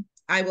channel.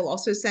 I will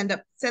also send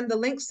the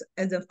links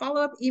as a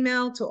follow-up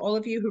email to all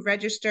of you who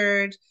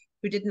registered,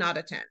 who did not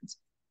attend.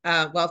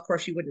 Well, of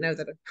course, you wouldn't know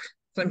that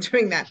I'm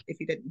doing that if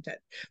you didn't attend.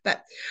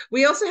 But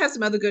we also have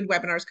some other good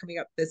webinars coming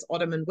up this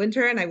autumn and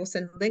winter, and I will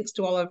send links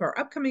to all of our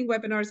upcoming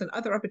webinars and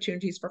other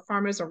opportunities for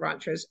farmers or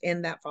ranchers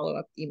in that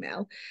follow-up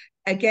email.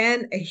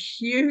 Again, a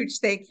huge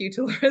thank you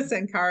to Larissa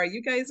and Kara.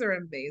 You guys are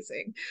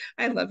amazing.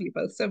 I love you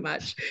both so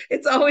much.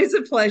 It's always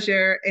a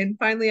pleasure. And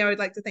finally, I would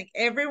like to thank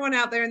everyone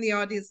out there in the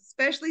audience,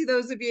 especially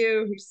those of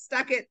you who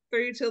stuck it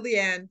through till the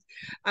end,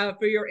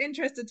 for your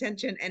interest,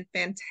 attention, and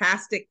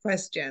fantastic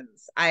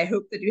questions. I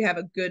hope that you had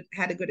a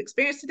good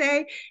experience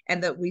today,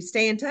 and that we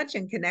stay in touch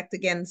and connect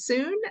again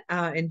soon.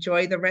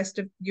 Enjoy the rest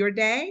of your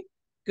day.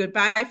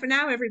 Goodbye for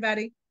now,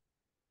 everybody.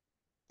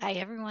 Bye,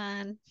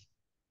 everyone.